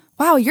says,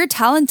 wow, you're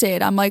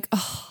talented, I'm like,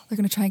 oh, they're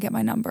going to try and get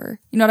my number.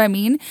 You know what I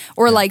mean?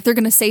 Or like they're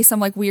going to say some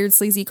like weird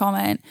sleazy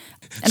comment.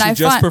 And she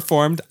just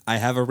performed, I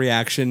have a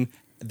reaction,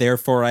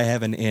 therefore I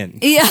have an in.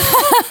 Yeah.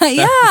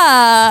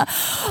 Yeah.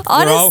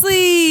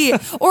 Honestly.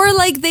 Or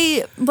like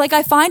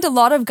I find a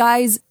lot of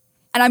guys,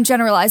 and I'm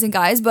generalizing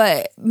guys,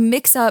 but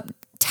mix up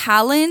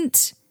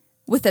talent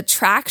with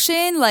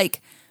attraction.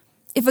 Like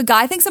if a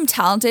guy thinks I'm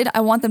talented,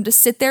 I want them to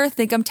sit there,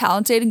 think I'm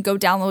talented, and go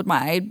download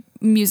my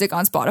music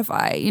on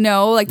Spotify. You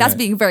know, like that's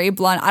being very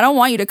blunt. I don't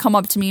want you to come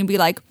up to me and be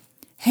like,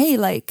 hey,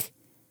 like,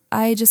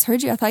 I just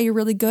heard you. I thought you were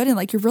really good. And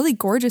like, you're really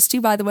gorgeous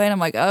too, by the way. And I'm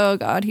like, oh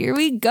God, here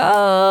we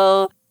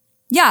go.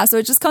 Yeah. So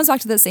it just comes back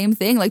to the same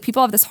thing. Like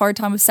people have this hard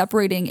time of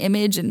separating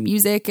image and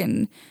music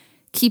and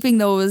keeping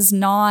those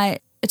not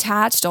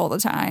attached all the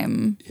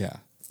time. Yeah.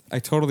 I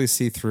totally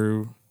see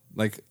through,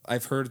 like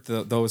I've heard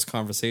those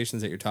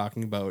conversations that you're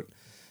talking about.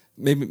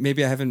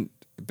 Maybe I haven't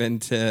been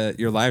to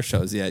your live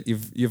shows yet.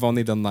 You've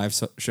only done live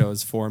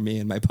shows for me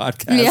and my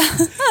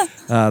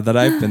podcast that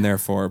I've been there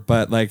for.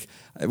 But like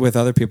with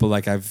other people,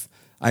 like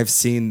I've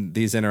seen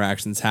these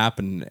interactions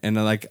happen, and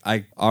like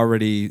I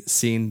already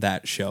seen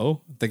that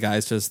show. The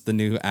guy's just the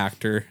new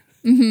actor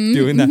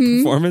doing that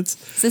performance.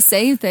 It's the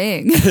same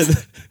thing.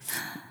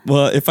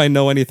 Well, if I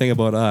know anything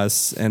about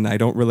us, and I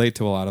don't relate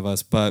to a lot of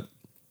us, but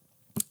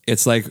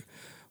it's like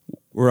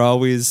we're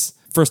always,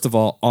 first of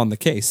all, on the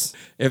case.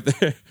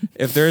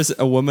 If there's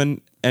a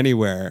woman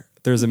anywhere,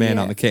 there's a man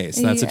on the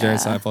case. That's a Jerry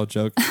Seinfeld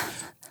joke.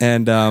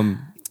 And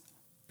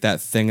that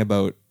thing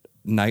about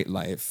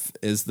nightlife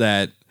is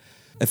that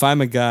if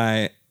I'm a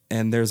guy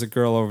and there's a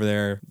girl over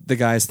there, the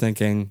guy's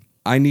thinking,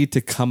 I need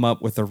to come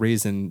up with a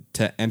reason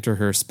to enter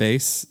her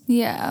space.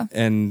 Yeah.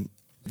 And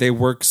they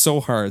work so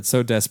hard,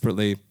 so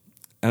desperately.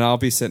 And I'll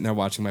be sitting there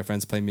watching my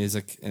friends play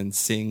music and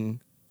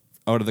seeing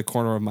out of the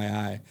corner of my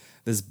eye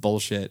this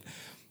bullshit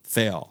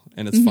fail.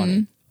 And it's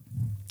funny.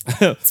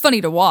 It's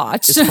funny to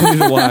watch. It's funny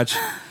to watch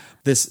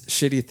this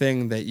shitty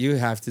thing that you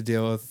have to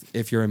deal with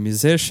if you're a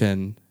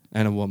musician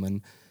and a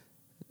woman.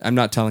 I'm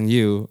not telling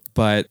you,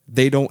 but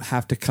they don't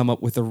have to come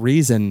up with a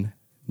reason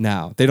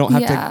now. They don't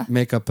have to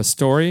make up a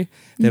story.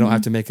 They don't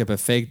have to make up a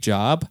fake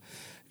job.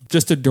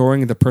 Just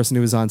adoring the person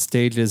who is on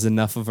stage is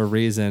enough of a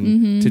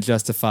reason to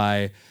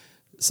justify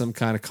some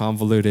kind of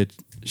convoluted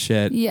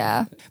shit.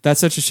 Yeah. That's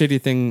such a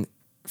shitty thing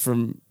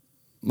from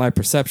my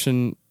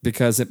perception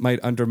because it might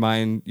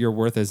undermine your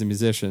worth as a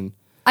musician.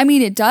 I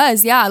mean, it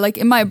does. Yeah. Like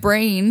in my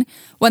brain,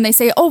 when they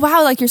say, oh,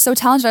 wow, like you're so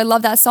talented. I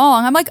love that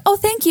song. I'm like, oh,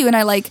 thank you. And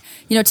I like,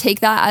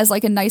 take that as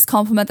like a nice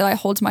compliment that I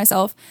hold to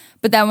myself.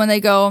 But then when they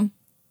go,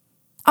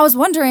 I was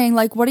wondering,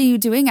 like, what are you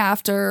doing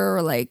after?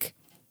 Or like,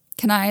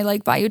 can I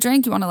like buy you a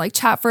drink? You want to like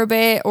chat for a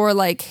bit? Or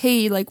like,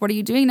 hey, like, what are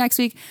you doing next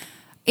week?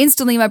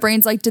 Instantly, my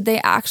brain's like, did they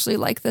actually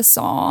like this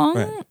song?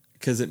 Right.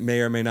 Because it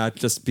may or may not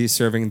just be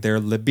serving their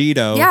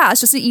libido. Yeah,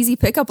 it's just an easy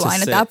pickup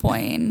line at that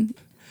point.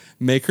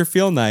 Make her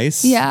feel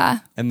nice. Yeah.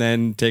 And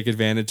then take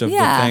advantage of the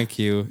thank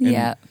you. And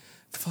yeah.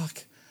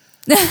 Fuck.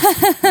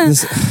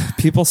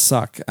 People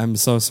suck. I'm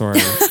so sorry.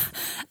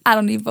 I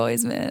don't need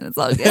boys, man. It's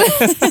all good.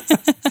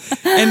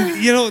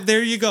 And,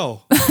 there you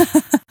go.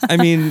 I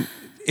mean,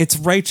 it's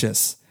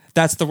righteous.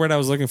 That's the word I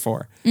was looking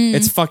for.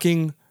 It's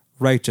fucking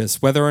righteous.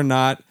 Whether or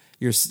not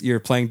you're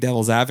playing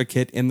devil's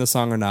advocate in the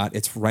song or not,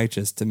 it's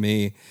righteous to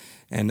me.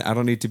 And I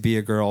don't need to be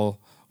a girl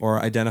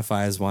or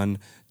identify as one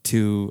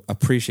to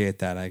appreciate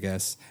that, I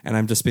guess. And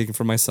I'm just speaking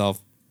for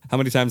myself. How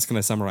many times can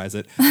I summarize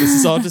it? This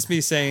is all just me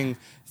saying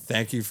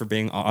thank you for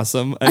being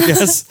awesome, I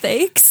guess.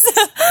 Thanks.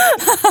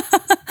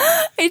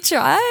 I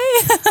try.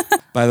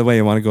 By the way,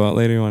 you want to go out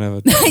later? You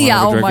want to have a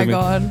yeah, have a oh my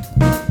God.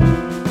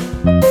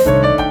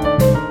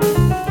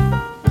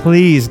 God.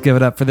 Please give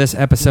it up for this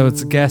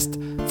episode's guest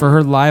for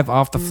her live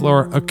off the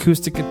floor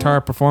acoustic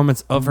guitar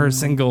performance of her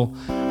single,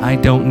 I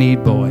Don't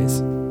Need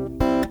Boys.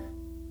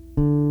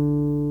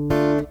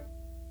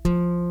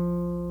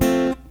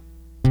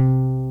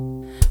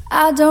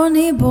 I don't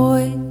need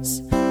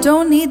boys,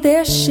 don't need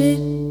their shit.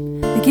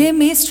 They give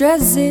me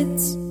stress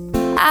zits.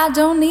 I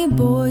don't need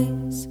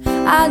boys,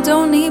 I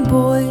don't need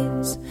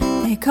boys.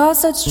 They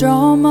cause such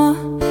drama,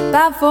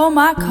 bad for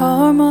my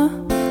karma.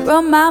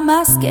 Run my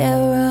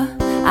mascara.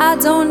 I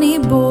don't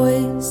need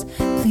boys,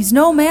 please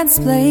no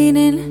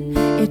mansplaining.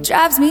 It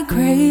drives me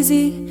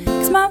crazy,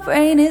 cause my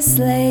brain is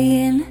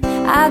slaying.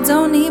 I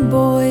don't need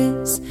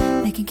boys,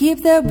 they can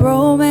keep their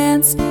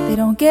bromance. They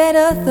don't get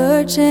a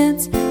third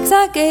chance, cause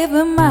I gave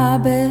them my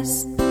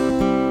best.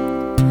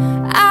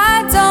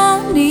 I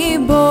don't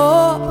need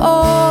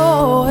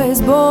boys,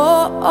 boys.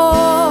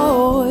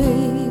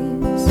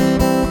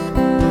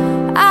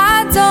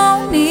 I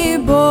don't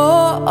need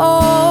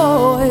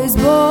boys,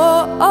 boys.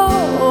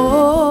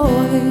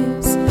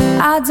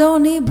 I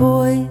don't need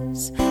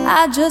boys,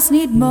 I just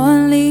need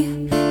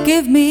money.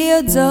 Give me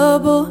a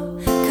double,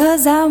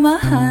 cause I'm a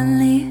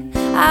honey.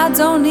 I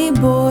don't need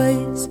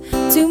boys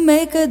to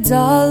make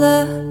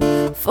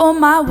 $1 for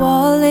my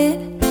wallet.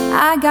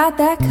 I got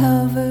that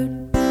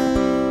covered.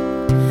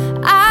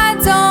 I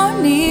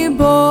don't need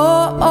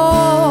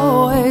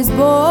boys, boys.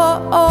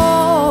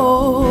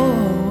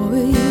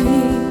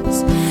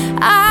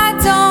 I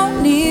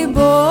don't need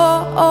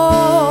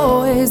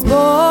boys, boys.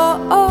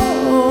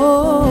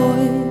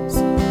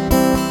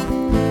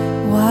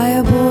 Why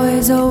are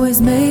boys always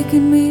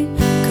making me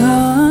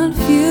confused?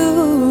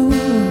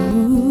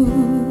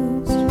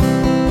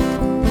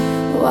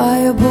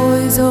 Why are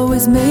boys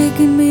always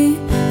making me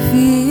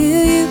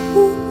feel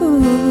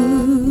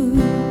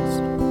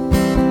used?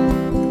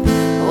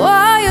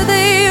 Why are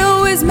they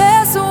always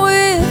messing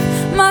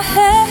with my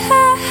head?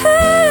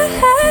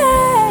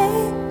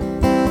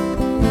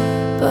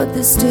 But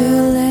they're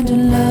still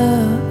ending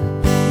love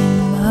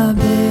in my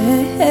bed.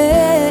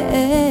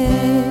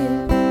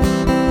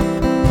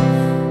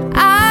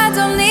 I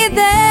don't need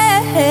them.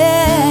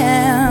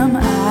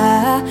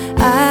 I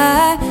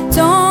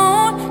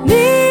don't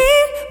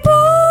need boys.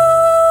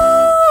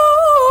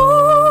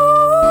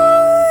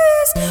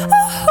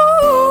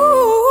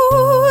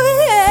 Oh,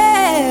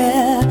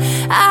 yeah.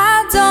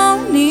 I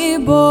don't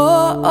need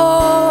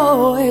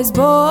boys,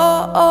 boys.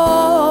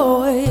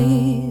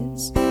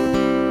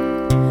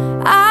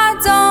 I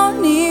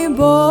don't need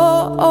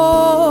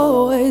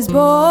boys,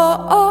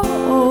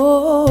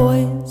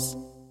 boys.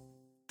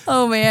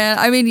 Oh man.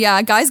 I mean,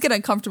 yeah, guys get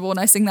uncomfortable when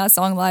I sing that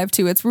song live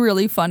too. It's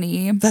really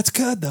funny. That's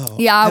good though.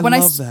 Yeah, when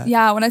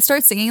I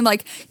start singing,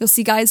 like you'll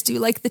see guys do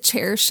like the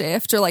chair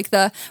shift or like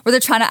where they're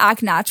trying to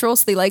act natural,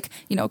 so they like,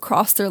 you know,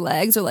 cross their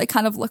legs or like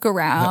kind of look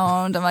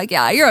around. I'm like,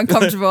 yeah, you're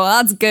uncomfortable.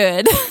 That's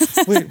good.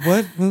 Wait,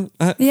 what?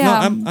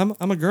 Yeah. No,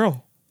 I'm a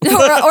girl. or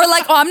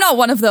like, oh, I'm not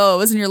one of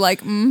those, and you're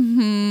like,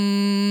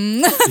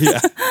 Yeah.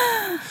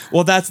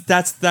 Well, that's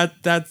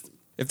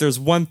if there's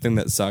one thing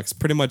that sucks,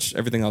 pretty much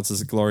everything else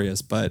is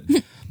glorious. But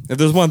if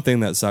there's one thing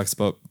that sucks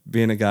about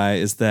being a guy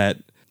is that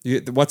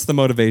what's the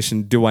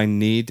motivation? Do I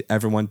need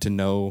everyone to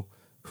know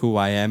who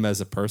I am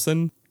as a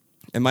person?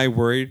 Am I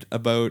worried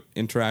about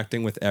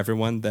interacting with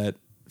everyone that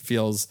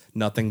feels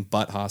nothing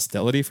but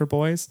hostility for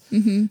boys?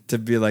 Mm-hmm. To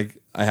be like,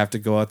 I have to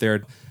go out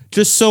there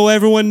just so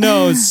everyone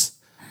knows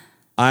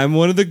I'm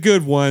one of the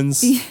good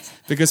ones.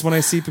 Because when I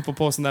see people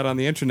posting that on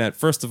the internet,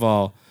 first of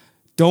all,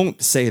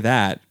 don't say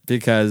that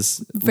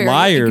because Very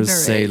liars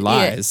ignorant. say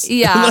lies.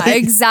 Yeah, Like-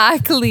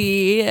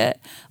 exactly.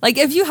 Like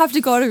if you have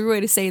to go out of your way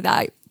to say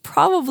that,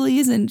 probably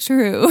isn't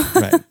true.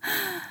 Right.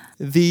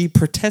 The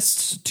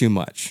protests too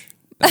much.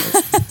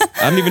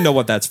 I don't even know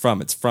what that's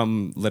from. It's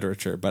from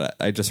literature, but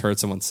I just heard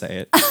someone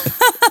say it.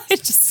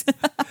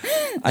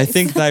 I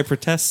think thy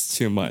protests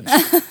too much.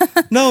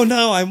 No,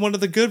 I'm one of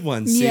the good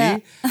ones. See? Yeah.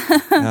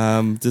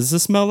 Does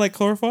this smell like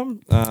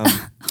chloroform?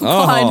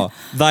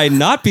 Thy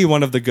not be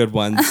one of the good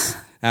ones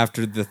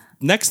after the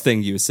next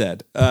thing you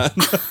said.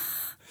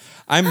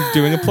 I'm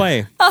doing a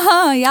play.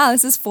 Oh, yeah,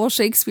 this is full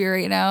Shakespeare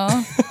right now.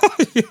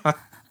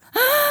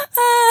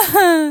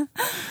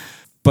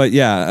 But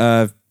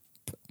yeah,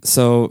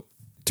 so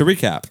to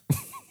recap,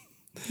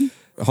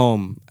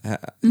 home,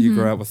 you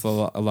grew up with a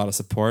lot of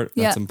support.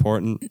 That's Yeah.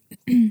 important.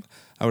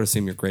 I would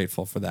assume you're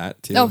grateful for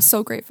that too. Oh,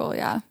 so grateful,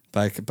 yeah.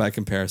 By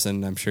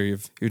comparison, I'm sure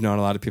you've known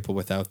a lot of people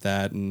without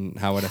that and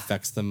how it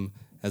affects them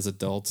as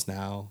adults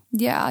now.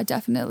 Yeah,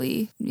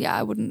 definitely. Yeah,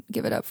 I wouldn't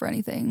give it up for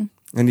anything.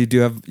 And you do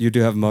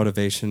have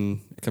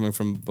motivation coming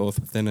from both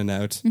within and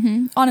out,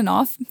 On and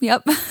off.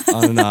 Yep.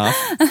 on and off,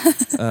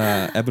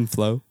 ebb and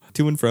flow,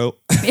 to and fro,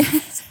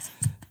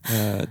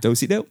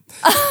 do-si-do.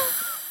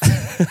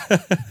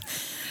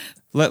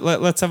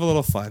 Let's have a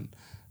little fun.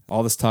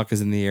 All this talk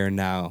is in the air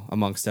now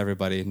amongst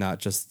everybody, not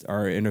just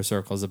our inner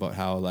circles, about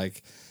how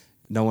like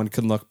no one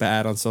can look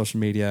bad on social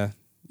media.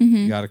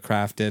 You got to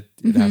craft it.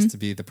 It has to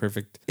be the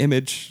perfect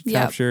image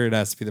capture. It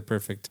has to be the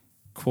perfect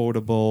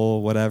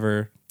quotable,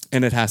 whatever,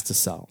 and it has to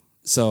sell.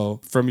 So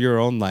from your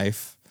own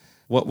life,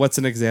 what's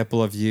an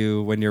example of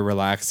you when you're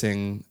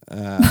relaxing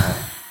that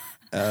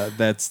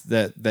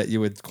you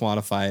would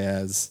quantify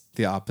as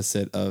the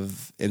opposite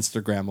of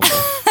Instagrammable?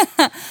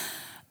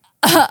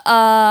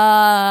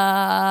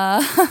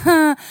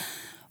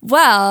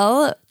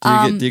 Well,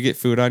 Do you get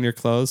food on your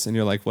clothes and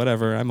you're like,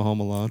 whatever, I'm home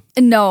alone?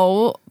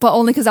 no, but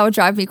only because that would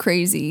drive me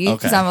crazy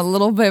because Okay. I'm a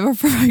little bit of a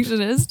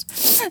perfectionist.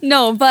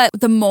 No, but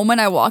the moment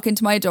I walk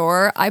into my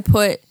door, I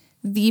put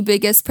the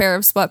biggest pair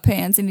of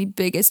sweatpants and the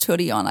biggest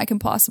hoodie on I can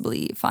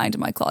possibly find in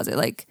my closet.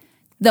 Like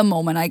the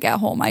moment I get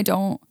home, I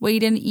don't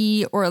wait and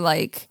eat or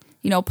like,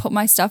 you know, put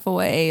my stuff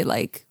away,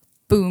 like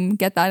boom,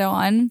 get that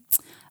on.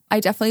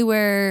 I definitely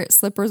wear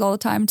slippers all the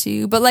time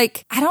too, but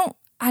like, I don't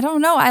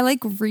know. I like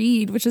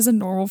read, which is a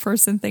normal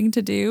person thing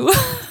to do.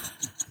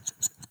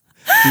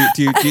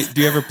 Do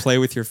you ever play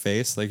with your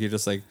face? Like you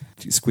just like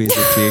squeeze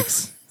your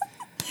cheeks?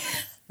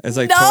 It's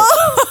like No.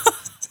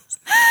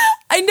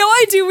 I know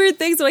I do weird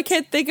things, but I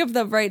can't think of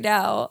them right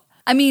now.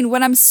 I mean,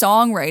 when I'm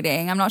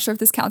songwriting, I'm not sure if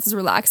this counts as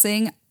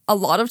relaxing. A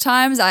lot of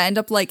times I end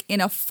up like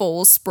in a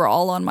full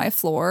sprawl on my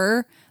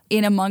floor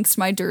in amongst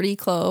my dirty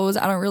clothes.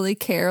 I don't really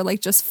care. Like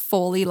just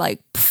fully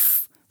like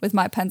with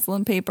my pencil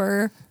and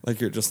paper.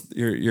 like you're just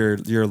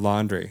your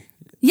laundry.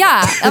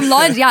 Yeah, I'm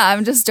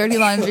I'm just dirty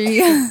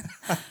laundry.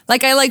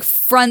 Like I like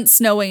front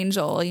Snow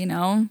Angel, you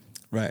know?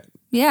 Right.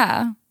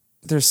 Yeah.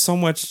 There's so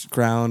much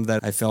ground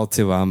that I felt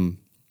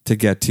to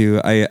get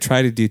to. I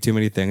try to do too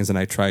many things and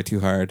I try too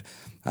hard.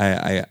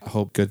 I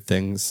hope good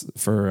things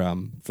for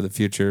the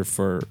future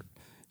for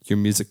your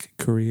music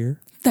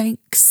career.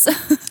 Thanks.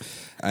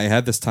 I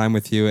had this time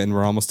with you and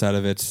we're almost out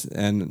of it.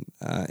 And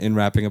in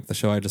wrapping up the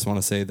show, I just want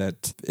to say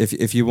that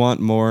if you want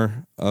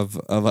more of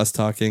us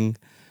talking,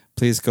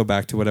 please go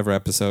back to whatever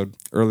episode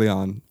early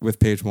on with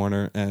Paige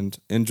Warner and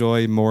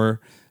enjoy more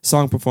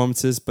song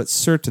performances, but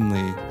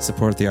certainly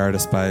support the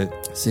artist by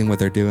seeing what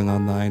they're doing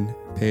online.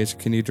 Paige,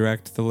 can you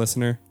direct the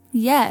listener?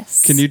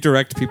 Yes. Can you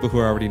direct people who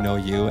already know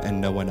you and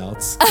no one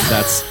else?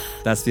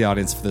 That's the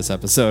audience for this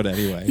episode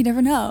anyway. You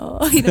never know.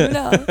 You never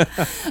know.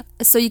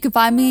 So you can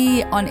find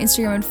me on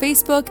Instagram and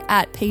Facebook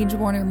at Paige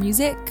Warner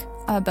Music.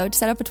 I'm about to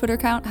set up a Twitter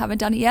account. Haven't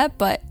done it yet,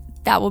 but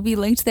that will be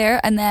linked there.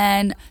 And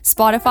then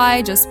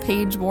Spotify, just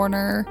Paige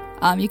Warner.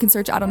 You can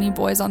search I Don't Need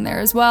Boys on there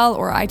as well,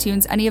 or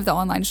iTunes. Any of the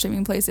online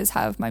streaming places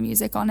have my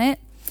music on it.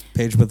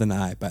 Paige with an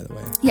I, by the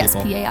way. Yes,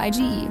 people. Paige.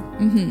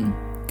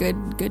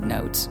 Good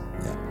note.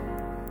 Yeah.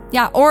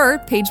 Yeah, or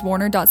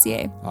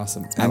paigewarner.ca.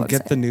 Awesome. My And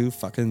get website. the new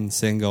fucking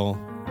single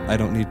I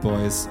Don't Need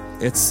Boys.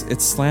 It's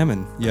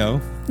slamming,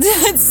 yo.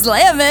 It's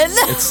slamming.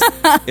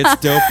 It's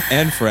dope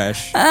and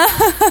fresh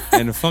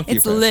and funky.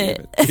 It's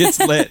lit. It's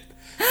lit.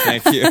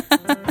 Thank you.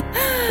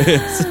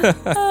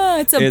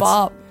 It's a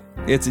bop.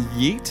 It's a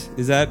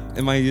yeet.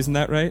 Am I using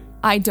that right?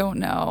 I don't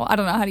know. I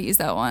don't know how to use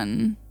that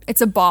one. It's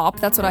a bop.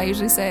 That's what I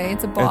usually say.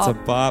 It's a bop. It's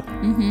a bop.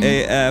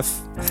 AF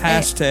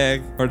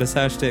hashtag, or does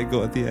hashtag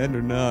go at the end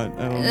or not?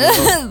 I don't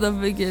know. The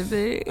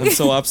beginning. I'm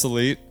so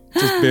obsolete.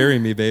 Just bury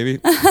me,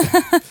 baby.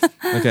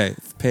 Okay,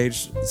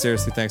 Paige,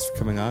 seriously, thanks for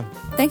coming on.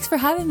 Thanks for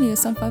having me. It was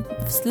some fun.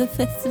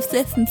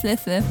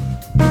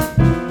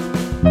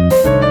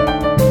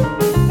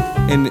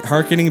 And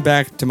harkening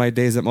back to my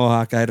days at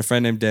Mohawk, I had a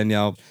friend named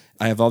Danielle.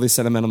 I have all these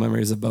sentimental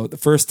memories about the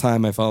first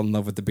time I fell in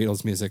love with the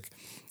Beatles music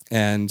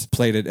and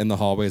played it in the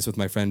hallways with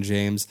my friend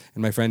James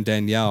and my friend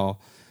Danielle,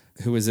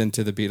 who was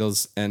into the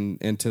Beatles and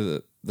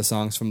into the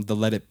songs from the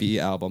Let It Be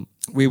album.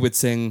 We would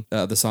sing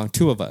the song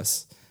Two of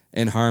Us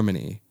in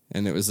harmony,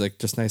 and it was like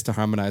just nice to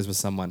harmonize with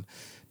someone.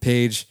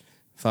 Paige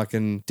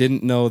fucking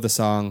didn't know the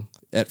song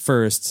at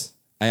first.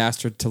 I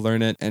asked her to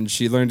learn it, and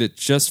she learned it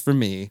just for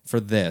me, for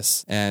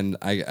this. And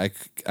I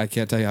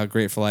can't tell you how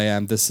grateful I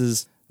am. This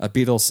is a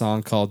Beatles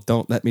song called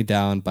Don't Let Me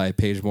Down by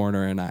Paige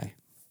Warner and I.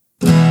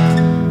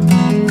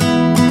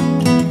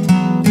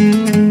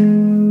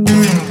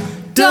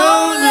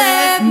 Don't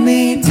let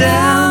me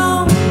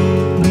down.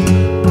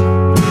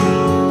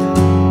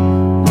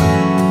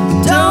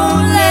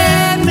 Don't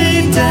let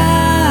me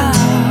down.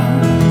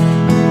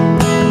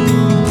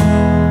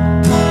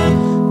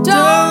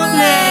 Don't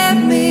let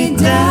me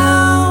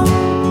down.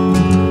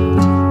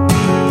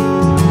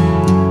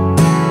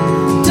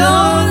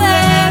 Don't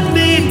let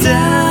me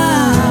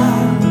down.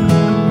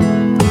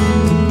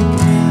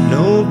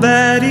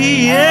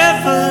 Nobody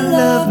ever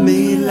loved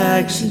me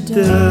like she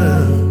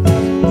does.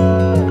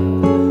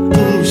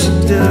 She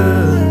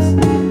does,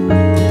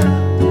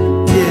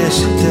 yeah,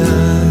 she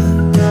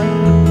does.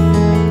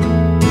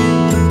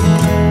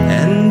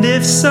 And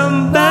if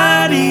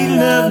somebody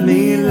loved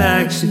me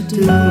like she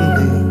do me,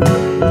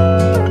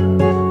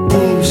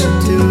 oh, she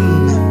do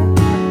me,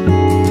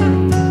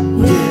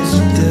 yeah,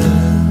 she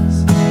does.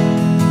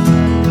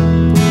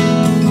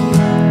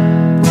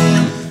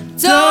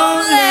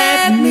 Don't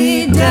let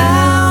me down.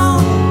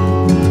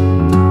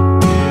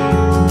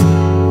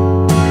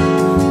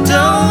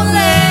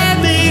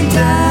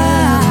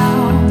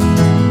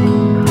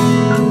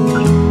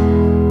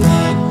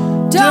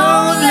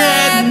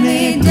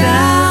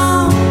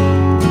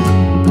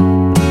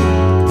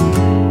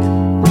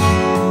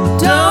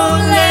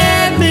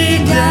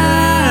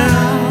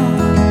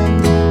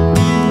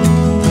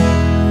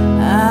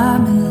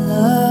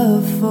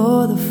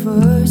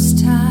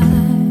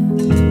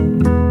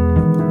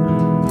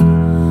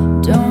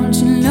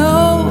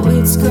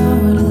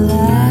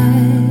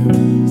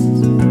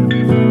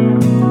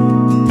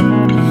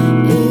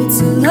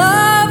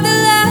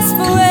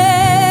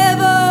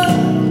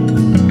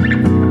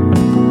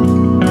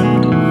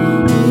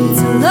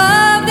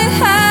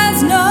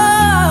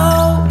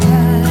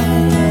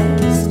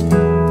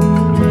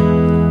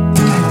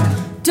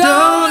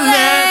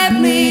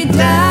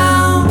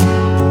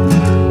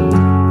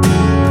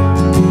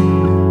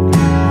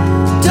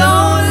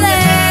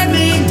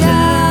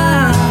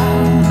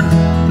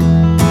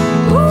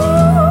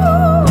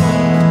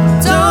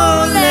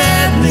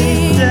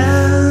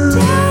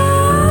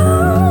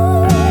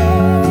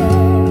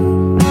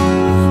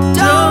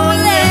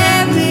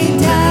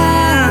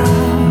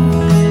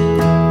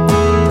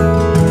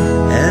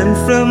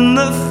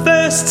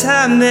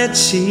 That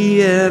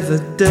she ever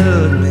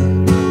dug me.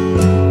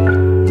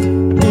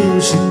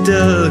 Ooh, she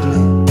dug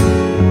me.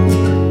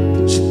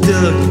 She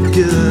dug me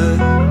good.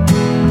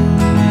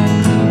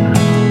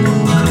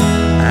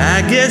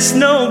 I guess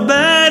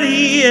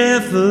nobody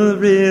ever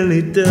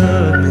really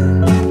dug me.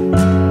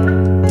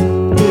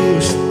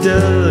 Ooh, she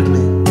dug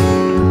me.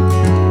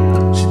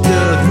 She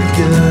dug me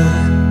good.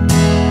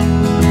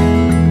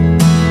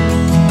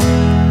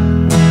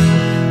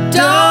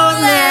 Don't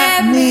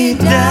let me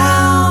down.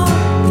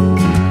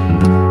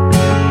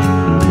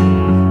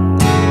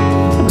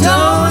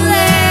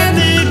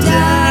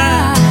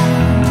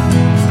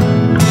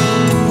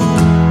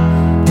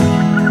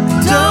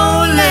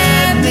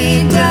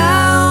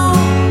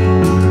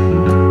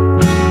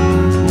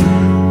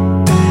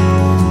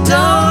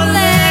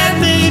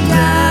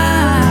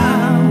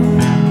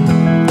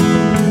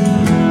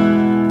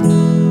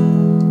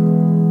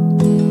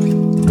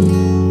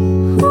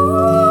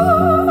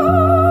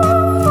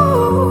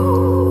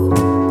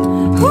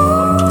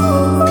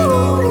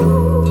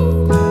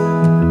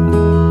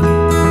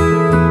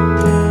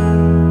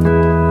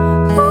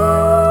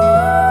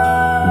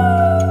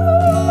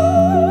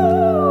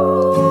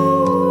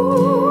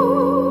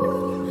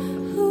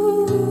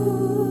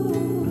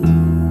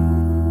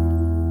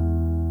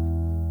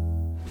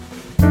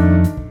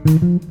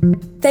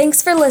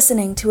 Thanks for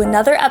listening to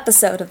another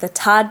episode of The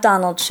Todd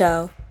Donald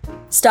Show.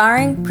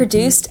 Starring,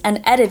 produced,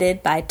 and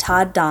edited by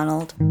Todd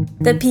Donald.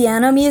 The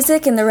piano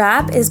music in the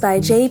rap is by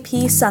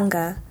J.P.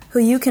 Sunga, who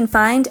you can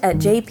find at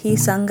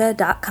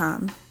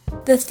jpsunga.com.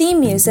 The theme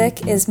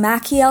music is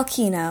Machiel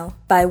Kino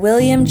by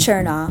William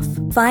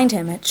Chernoff. Find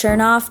him at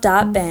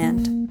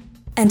chernoff.band.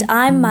 And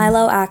I'm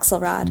Milo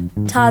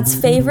Axelrod, Todd's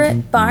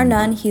favorite, bar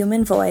none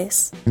human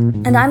voice.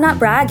 And I'm not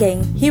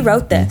bragging, he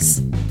wrote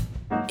this.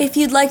 If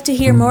you'd like to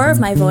hear more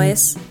of my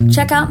voice,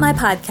 check out my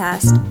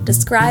podcast,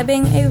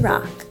 Describing a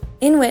Rock,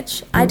 in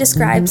which I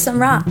describe some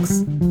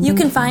rocks. You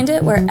can find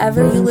it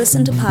wherever you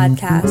listen to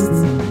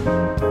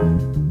podcasts.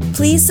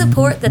 Please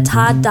support The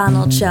Todd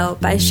Donald Show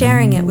by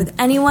sharing it with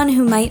anyone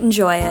who might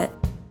enjoy it.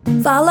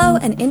 Follow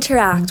and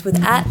interact with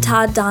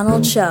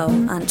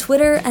 @ToddDonaldShow on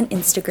Twitter and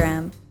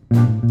Instagram.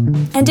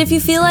 And if you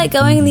feel like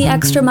going the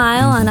extra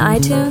mile on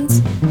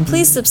iTunes,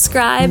 please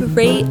subscribe,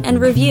 rate,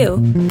 and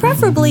review,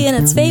 preferably in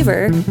its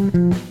favor.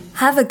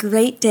 Have a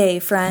great day,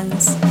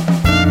 friends.